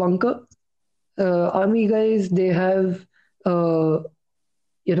given a bunker. Army guys, they have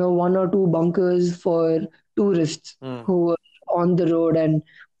one or two bunkers for tourists Mm. who are on the road, and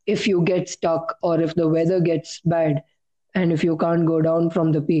if you get stuck or if the weather gets bad, and if you can't go down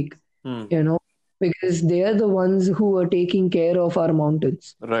from the peak, Mm. you know, because they are the ones who are taking care of our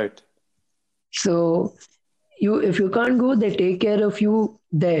mountains. Right. So if you can't go, they take care of you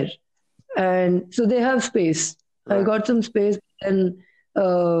there, and so they have space. I Right. got some space, and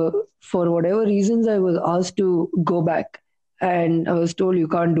uh, for whatever reasons, I was asked to go back, and I was told you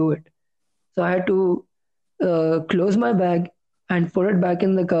can't do it. So I had to close my bag and put it back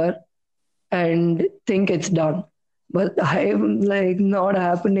in the car and think it's done. But I am like, not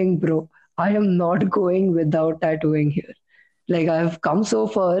happening, bro. I am not going without tattooing here. Like, I have come so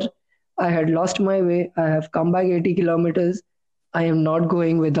far. I had lost my way. I have come back 80 kilometers. I am not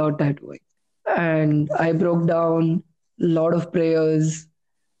going without tattooing. And I broke down, a lot of prayers,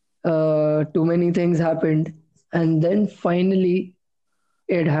 too many things happened. And then finally,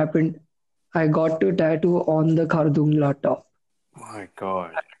 it happened. I got to tattoo on the Khardungla top. My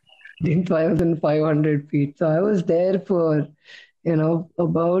God. 5,500 feet. So I was there for,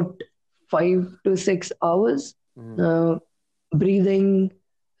 about 5 to 6 hours. Mm. Uh, Breathing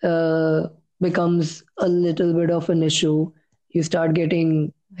uh, becomes a little bit of an issue. You start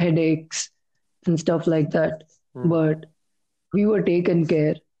getting headaches and stuff like that. Mm. But we were taken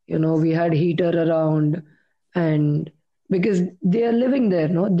care. We had heater around, and because they are living there,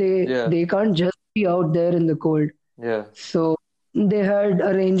 no, they Yeah. they can't just be out there in the cold. Yeah. So they had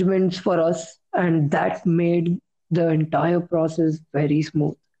arrangements for us, and that made the entire process very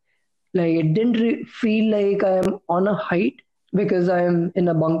smooth. Like, it didn't feel like I am on a height because I am in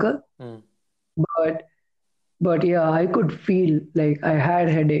a bunker, Mm. but yeah, I could feel like I had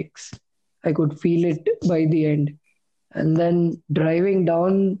headaches. I could feel it by the end. And then driving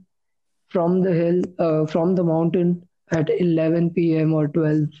down from the hill, from the mountain at 11 p.m. or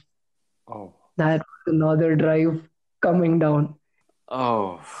 12, Oh. that was another drive coming down.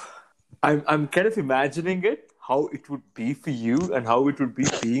 Oh. I'm kind of imagining it, how it would be for you and how it would be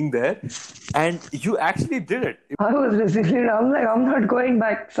being there. And you actually did it. I was resilient. I'm like, I'm not going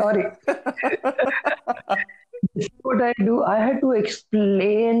back. Sorry. This is what I do. I had to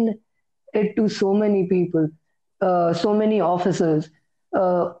explain it to so many people, so many officers.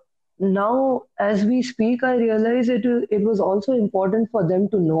 Uh, Now, as we speak, I realize it was also important for them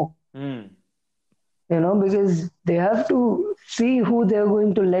to know, Mm. because they have to see who they're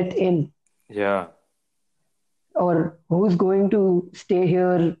going to let in, Yeah. or who's going to stay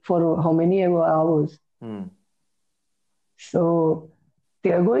here for how many hours. Mm. So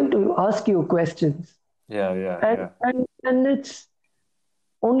they are going to ask you questions, Yeah. Yeah. and Yeah. it's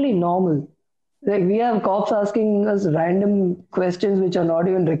only normal. Like, we have cops asking us random questions which are not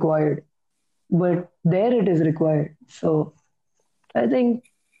even required, but there it is required. So I think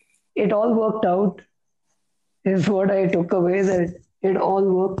it all worked out, is what I took away, that it all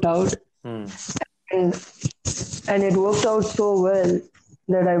worked out, Mm. and it worked out so well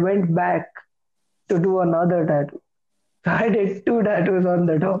that I went back to do another tattoo. I did two tattoos on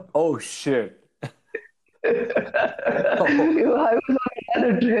the top. Oh shit. Oh. I was on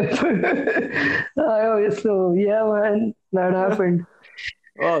another trip. So yeah, man, that happened.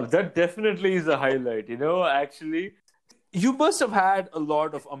 Oh, that definitely is a highlight. Actually, you must have had a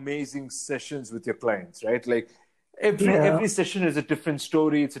lot of amazing sessions with your clients, right? Like Yeah. every session is a different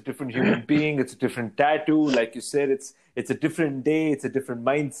story. It's a different human being. It's a different tattoo. Like you said, it's a different day. It's a different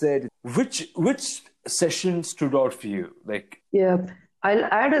mindset. Which session stood out for you? Like, Yeah, I'll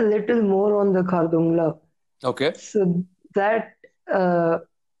add a little more on the Khardungla. okay, So that uh,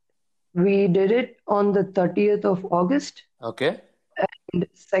 we did it on the 30th of August, okay, and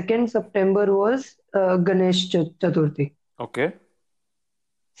 2nd September was Ganesh Chaturthi. okay.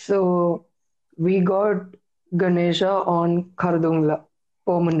 So we got Ganesha on Khardungla,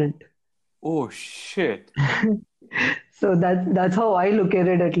 permanent. Oh shit. So that's how I look at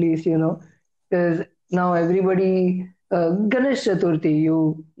it, at least, because now everybody, Ganesh Chaturthi,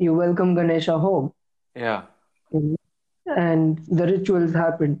 you welcome Ganesha home. Yeah. and the rituals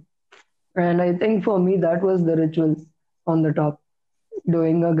happened. And I think for me, that was the ritual on the top,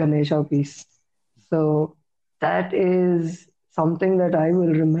 doing a Ganesha piece. So that is something that I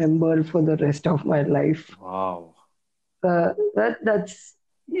will remember for the rest of my life. Wow. That's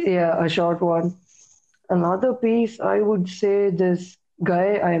yeah, a short one. Another piece, I would say this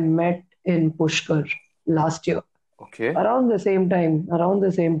guy I met in Pushkar last year, Okay. around the same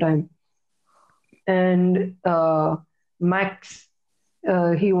time, and Max,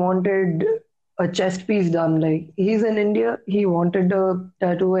 he wanted a chest piece done. Like he's in India, he wanted a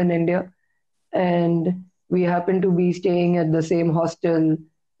tattoo in India, and we happened to be staying at the same hostel,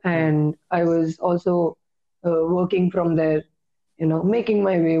 Hmm. and I was also working from there, making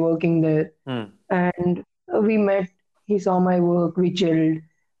my way working there, Hmm. and we met. He saw my work, we chilled,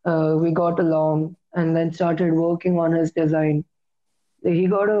 we got along, and then started working on his design. He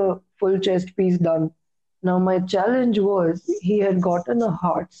got a full chest piece done. Now my challenge was he had gotten a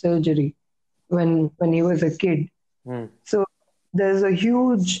heart surgery when he was a kid. Hmm. So there's a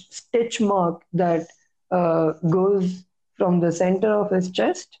huge stitch mark that goes from the center of his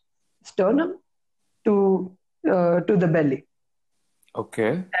chest, sternum, to the belly,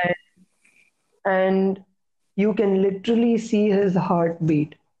 Okay. and you can literally see his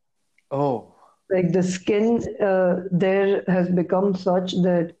heartbeat. Oh. Like the skin there has become such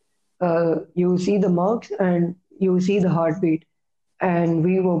that you see the marks and you see the heartbeat, and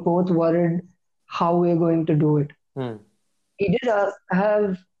we were both worried how we're going to do it. Hmm. He did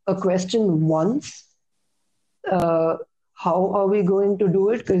have a question once, uh, how are we going to do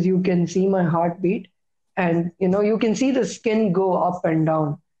it? Because you can see my heartbeat, and you can see the skin go up and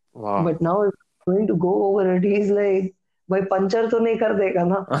down. Wow. But now if I'm going to go over it, he's like, भाई puncture तो नहीं कर देगा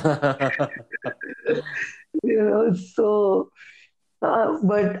ना. So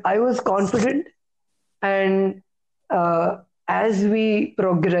but I was confident, and as we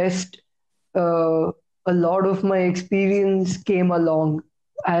progressed, uh, a lot of my experience came along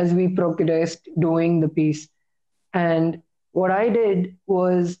as we progressed doing the piece. And what I did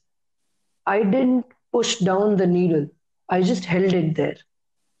was I didn't push down the needle, I just held it there.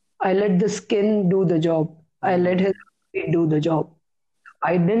 I let the skin do the job, I let Hmm. his feet do the job.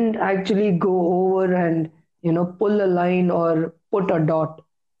 I didn't actually go over and pull a line or put a dot,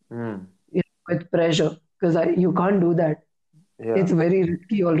 Hmm. with pressure, because you can't do that. Yeah. It's very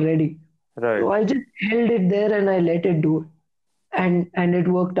risky already. So Right. I just held it there and I let it do it, and it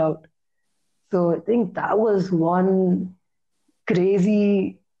worked out. So I think that was one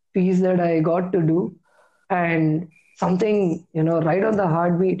crazy piece that I got to do, and something right on the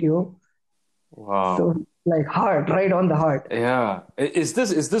heartbeat, yo. Wow. So like heart, right on the heart. Yeah. Is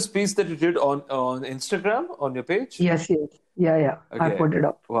this piece that you did on Instagram on your page? Yes, yes, yeah, yeah. I Okay. put it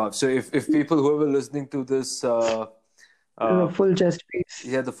up. Wow. So if people who are listening to this The uh full chest piece,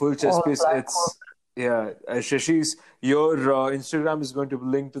 yeah, the full chest all piece, black it's yeah, Shashi's your Instagram is going to be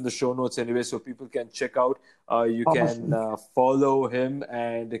linked in the show notes anyway, so people can check out. You work. can Awesome. follow him,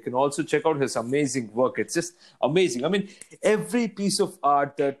 and they can also check out his amazing work. It's just amazing. I mean, every piece of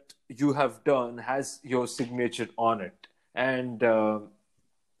art that you have done has your signature on it, and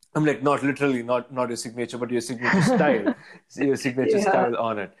I'm like not literally not your signature, but your signature Yeah, style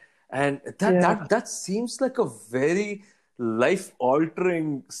on it, and that yeah. that that seems like a very life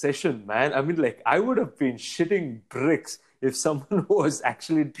altering session, man. I mean, like I would have been shitting bricks if someone was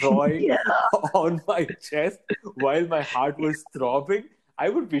actually drawing Yeah, on my chest while my heart was throbbing. I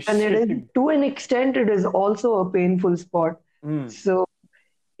would be and it is, shitting. to an extent, it is also a painful spot. Mm, So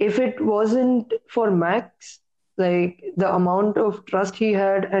if it wasn't for Max, like the amount of trust he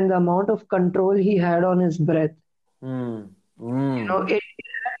had and the amount of control he had on his breath, mm, mm, it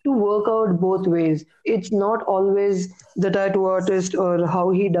had to work out both ways. It's not always the tattoo artist or how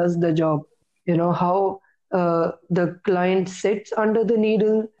he does the job, how the client sits under the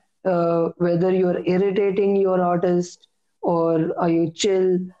needle, whether you're irritating your artist or are you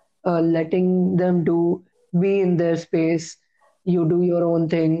chill, letting them be in their space, you do your own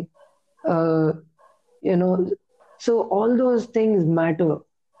thing, uh, you know so all those things matter.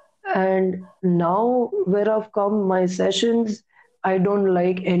 And now where I've come, my sessions, I don't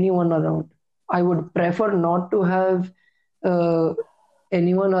like anyone around. I would prefer not to have uh,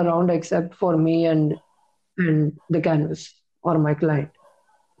 anyone around except for me and the canvas or my client,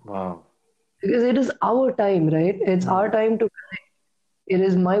 wow. because it is our time, right? It's our Mm, time to connect. It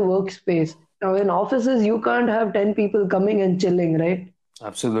is my workspace. Now in offices you can't have 10 people coming and chilling, right? So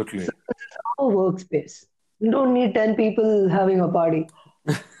absolutely. this is our workspace. You don't need 10 people having a party.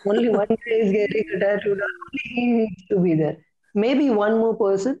 Only one guy is getting a tattoo done. Only he needs to be there. Maybe one more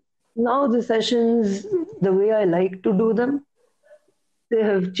person, Now the sessions, the way I like to do them, they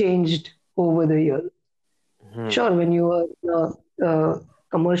have changed over the years. Sure, when you are in a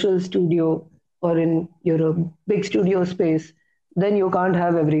commercial studio or in your big studio space, then you can't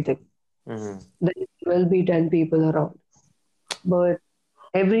have everything. Then there will be 10 people around. But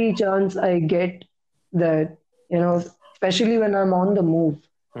every chance I get that, especially when I'm on the move,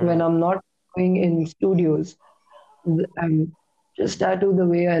 when I'm not going in studios, I'm just tattoo the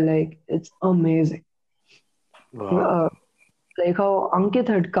way I like. It's amazing. Wow. Uh, like how Ankit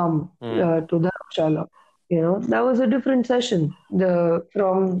had come to the Shala. That was a different session. The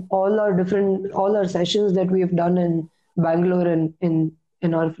from all our sessions that we've done in Bangalore and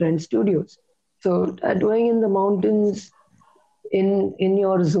in our friends' studios. So tattooing in the mountains in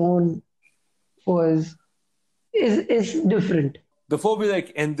your zone was is different. Before we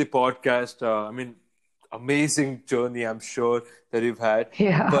end the podcast, I mean, amazing journey, I'm sure that you've had.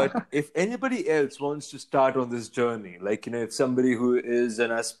 Yeah. But if anybody else wants to start on this journey, if somebody who is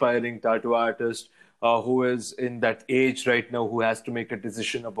an aspiring tattoo artist, who is in that age right now, who has to make a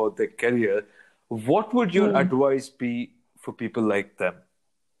decision about their career, what would your Hmm. advice be for people like them?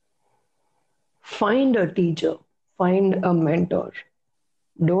 Find a teacher, find a mentor.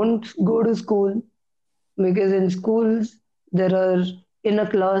 Don't go to school because in schools there are in a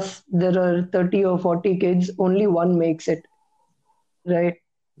class there are 30 or 40 kids, only one makes it, right?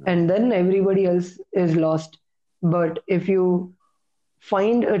 And then everybody else is lost. But if you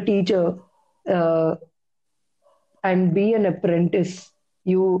find a teacher uh, and be an apprentice,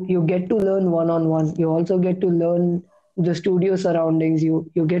 you get to learn one on one. You also get to learn the studio surroundings.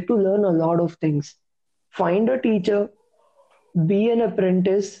 You get to learn a lot of things. Find a teacher, be an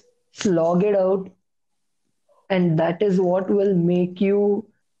apprentice, slog it out, and that is what will make you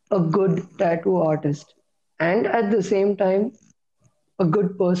a good tattoo artist, and at the same time a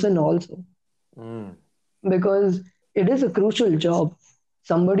good person also, because it is a crucial job.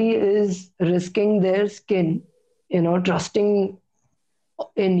 Somebody is risking their skin, trusting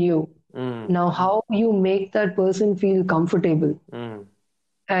in you. Now how you make that person feel comfortable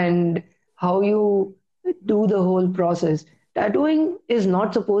and how you do the whole process. Tattooing is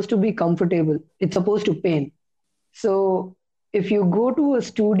not supposed to be comfortable, it's supposed to pain. So if you go to a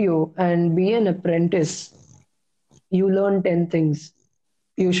studio and be an apprentice, you learn 10 things.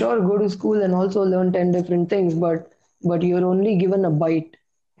 You sure go to school and also learn 10 different things, but you're only given a bite.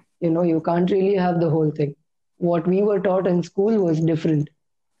 You can't really have the whole thing. What we were taught in school was different,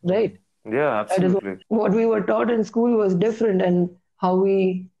 right? Yeah, That is absolutely. what we were taught in school was different, and how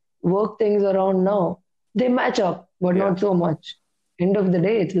we work things around now, they match up, but Yeah. not so much. End of the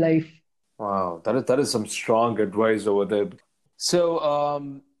day, it's life. Wow, that is some strong advice over there. So,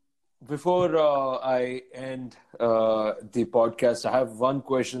 before I end the podcast, I have one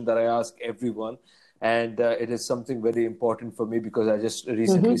question that I ask everyone, and it is something very important for me because I just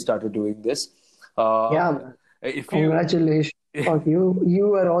recently Hmm. started doing this. Uh, Yeah, man. if you, Congratulations. Fuck you.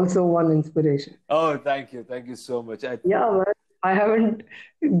 You are also one inspiration. oh, thank you so much. Yeah, man. I haven't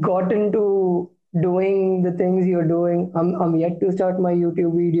gotten to doing the things you're doing. I'm yet to start my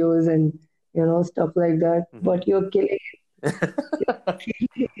YouTube videos and stuff like that. But you're killing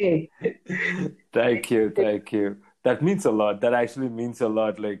it. Thank you. That means a lot. That actually means a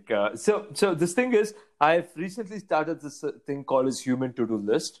lot. So this thing is, I've recently started this thing called as human to-do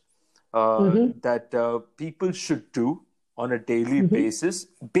list, Mm-hmm, that people should do on a daily mm-hmm, basis.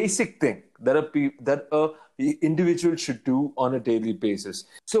 Basic thing that a individual should do on a daily basis.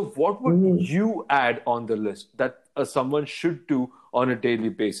 So, what would mm-hmm. you add on the list that someone should do on a daily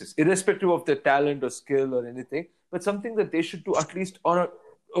basis, irrespective of their talent or skill or anything, but something that they should do at least on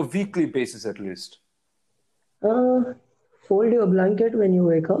a weekly basis, at least? Uh, Fold your blanket when you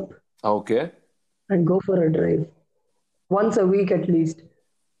wake up Okay. and go for a drive. Once a week at least.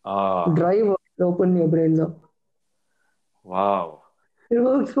 Ah, Drive or open your brains up. wow. It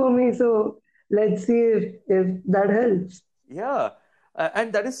works for me, so let's see if that helps. Yeah.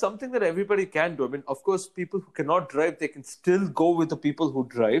 And that is something that everybody can do. I mean, of course, people who cannot drive, they can still go with the people who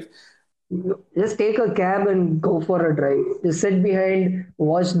drive. Just take a cab and go for a drive. Just sit behind,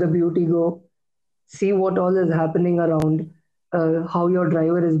 watch the beauty go, see what all is happening around, how your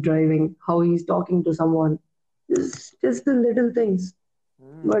driver is driving, how he's talking to someone. Just the little things.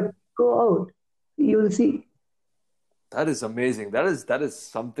 But go out, you'll see. That is amazing. That is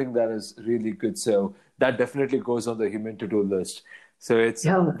something that is really good. So that definitely goes on the human to-do list. So it's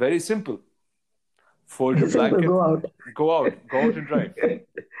Yeah, very simple. Fold your simple. blanket, Go out. go out and drive.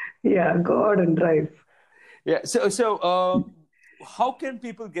 Yeah, go out and drive. Yeah. So how can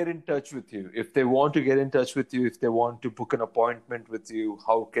people get in touch with you? If they want to get in touch with you, if they want to book an appointment with you,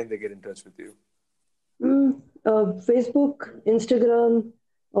 how can they get in touch with you? Facebook, Instagram,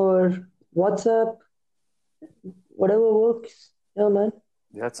 or WhatsApp, whatever works. Yeah, man.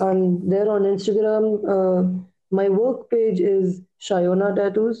 That's I'm there on Instagram. My work page is Shayona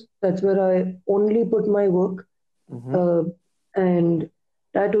Tattoos. That's where I only put my work. Mhm. Uh, and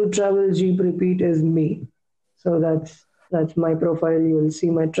Tattoo.Travel.Jeep.Repeat is me. So that's my profile. You will see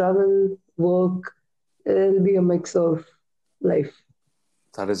my travel, work. It'll be a mix of life.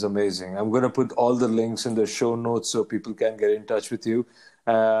 That is amazing. I'm going to put all the links in the show notes so people can get in touch with you.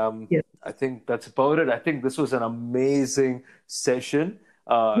 Yes. I think that's about it. I think this was an amazing session.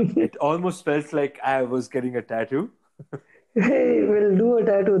 It almost felt like I was getting a tattoo. Hey, we'll do a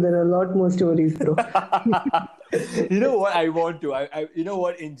tattoo. There are a lot more stories, bro. You know what I want to? You know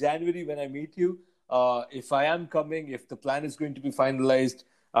what? In January when I meet you, if I am coming, if the plan is going to be finalized,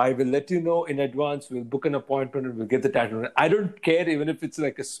 I will let you know in advance. We'll book an appointment and we'll get the tattoo. I don't care even if it's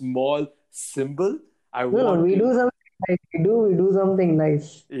like a small symbol. I No, no, want we to. do something nice. We do something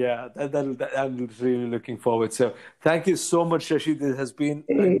nice. Yeah, that I'm really looking forward. So thank you so much, Shashi. This has been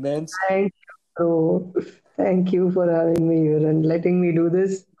Hey, immense. thank you, bro. Thank you for having me here and letting me do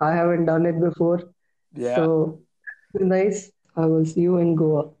this. I haven't done it before. Yeah. So nice. I will see you in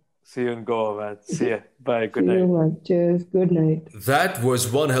Goa. See you in Goa, man. See ya. Bye. Good See you, night. man. Cheers. Good night. That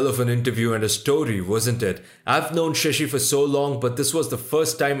was one hell of an interview and a story, wasn't it? I've known Shashi for so long, but this was the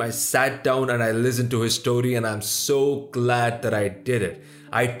first time I sat down and I listened to his story, and I'm so glad that I did it.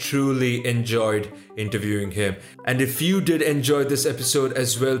 I truly enjoyed interviewing him. And if you did enjoy this episode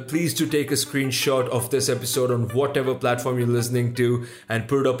as well, please do take a screenshot of this episode on whatever platform you're listening to and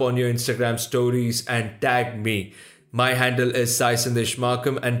put it up on your Instagram stories and tag me. My handle is Sai Sandesh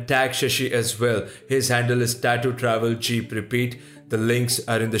Markham, and tag Shashi as well. His handle is Tattoo.Travel.Jeep.Repeat. The links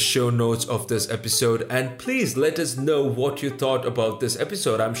are in the show notes of this episode, and please let us know what you thought about this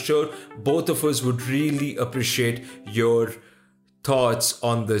episode. I'm sure both of us would really appreciate your thoughts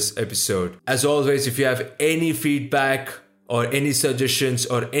on this episode. As always, if you have any feedback or any suggestions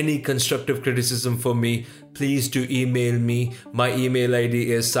or any constructive criticism for me, please do email me. My email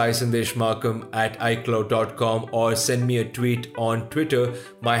ID is saisandeshmarkham@icloud.com, or send me a tweet on Twitter.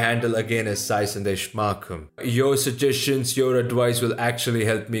 My handle again is saisandeshmarkham. Your suggestions, your advice will actually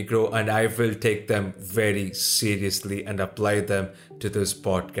help me grow, and I will take them very seriously and apply them to this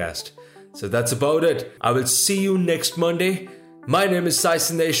podcast. So that's about it. I will see you next Monday. My name is Sai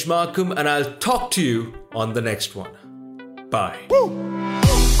Sandesh Markham, and I'll talk to you on the next one. Bye.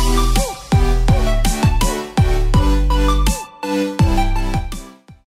 Woo!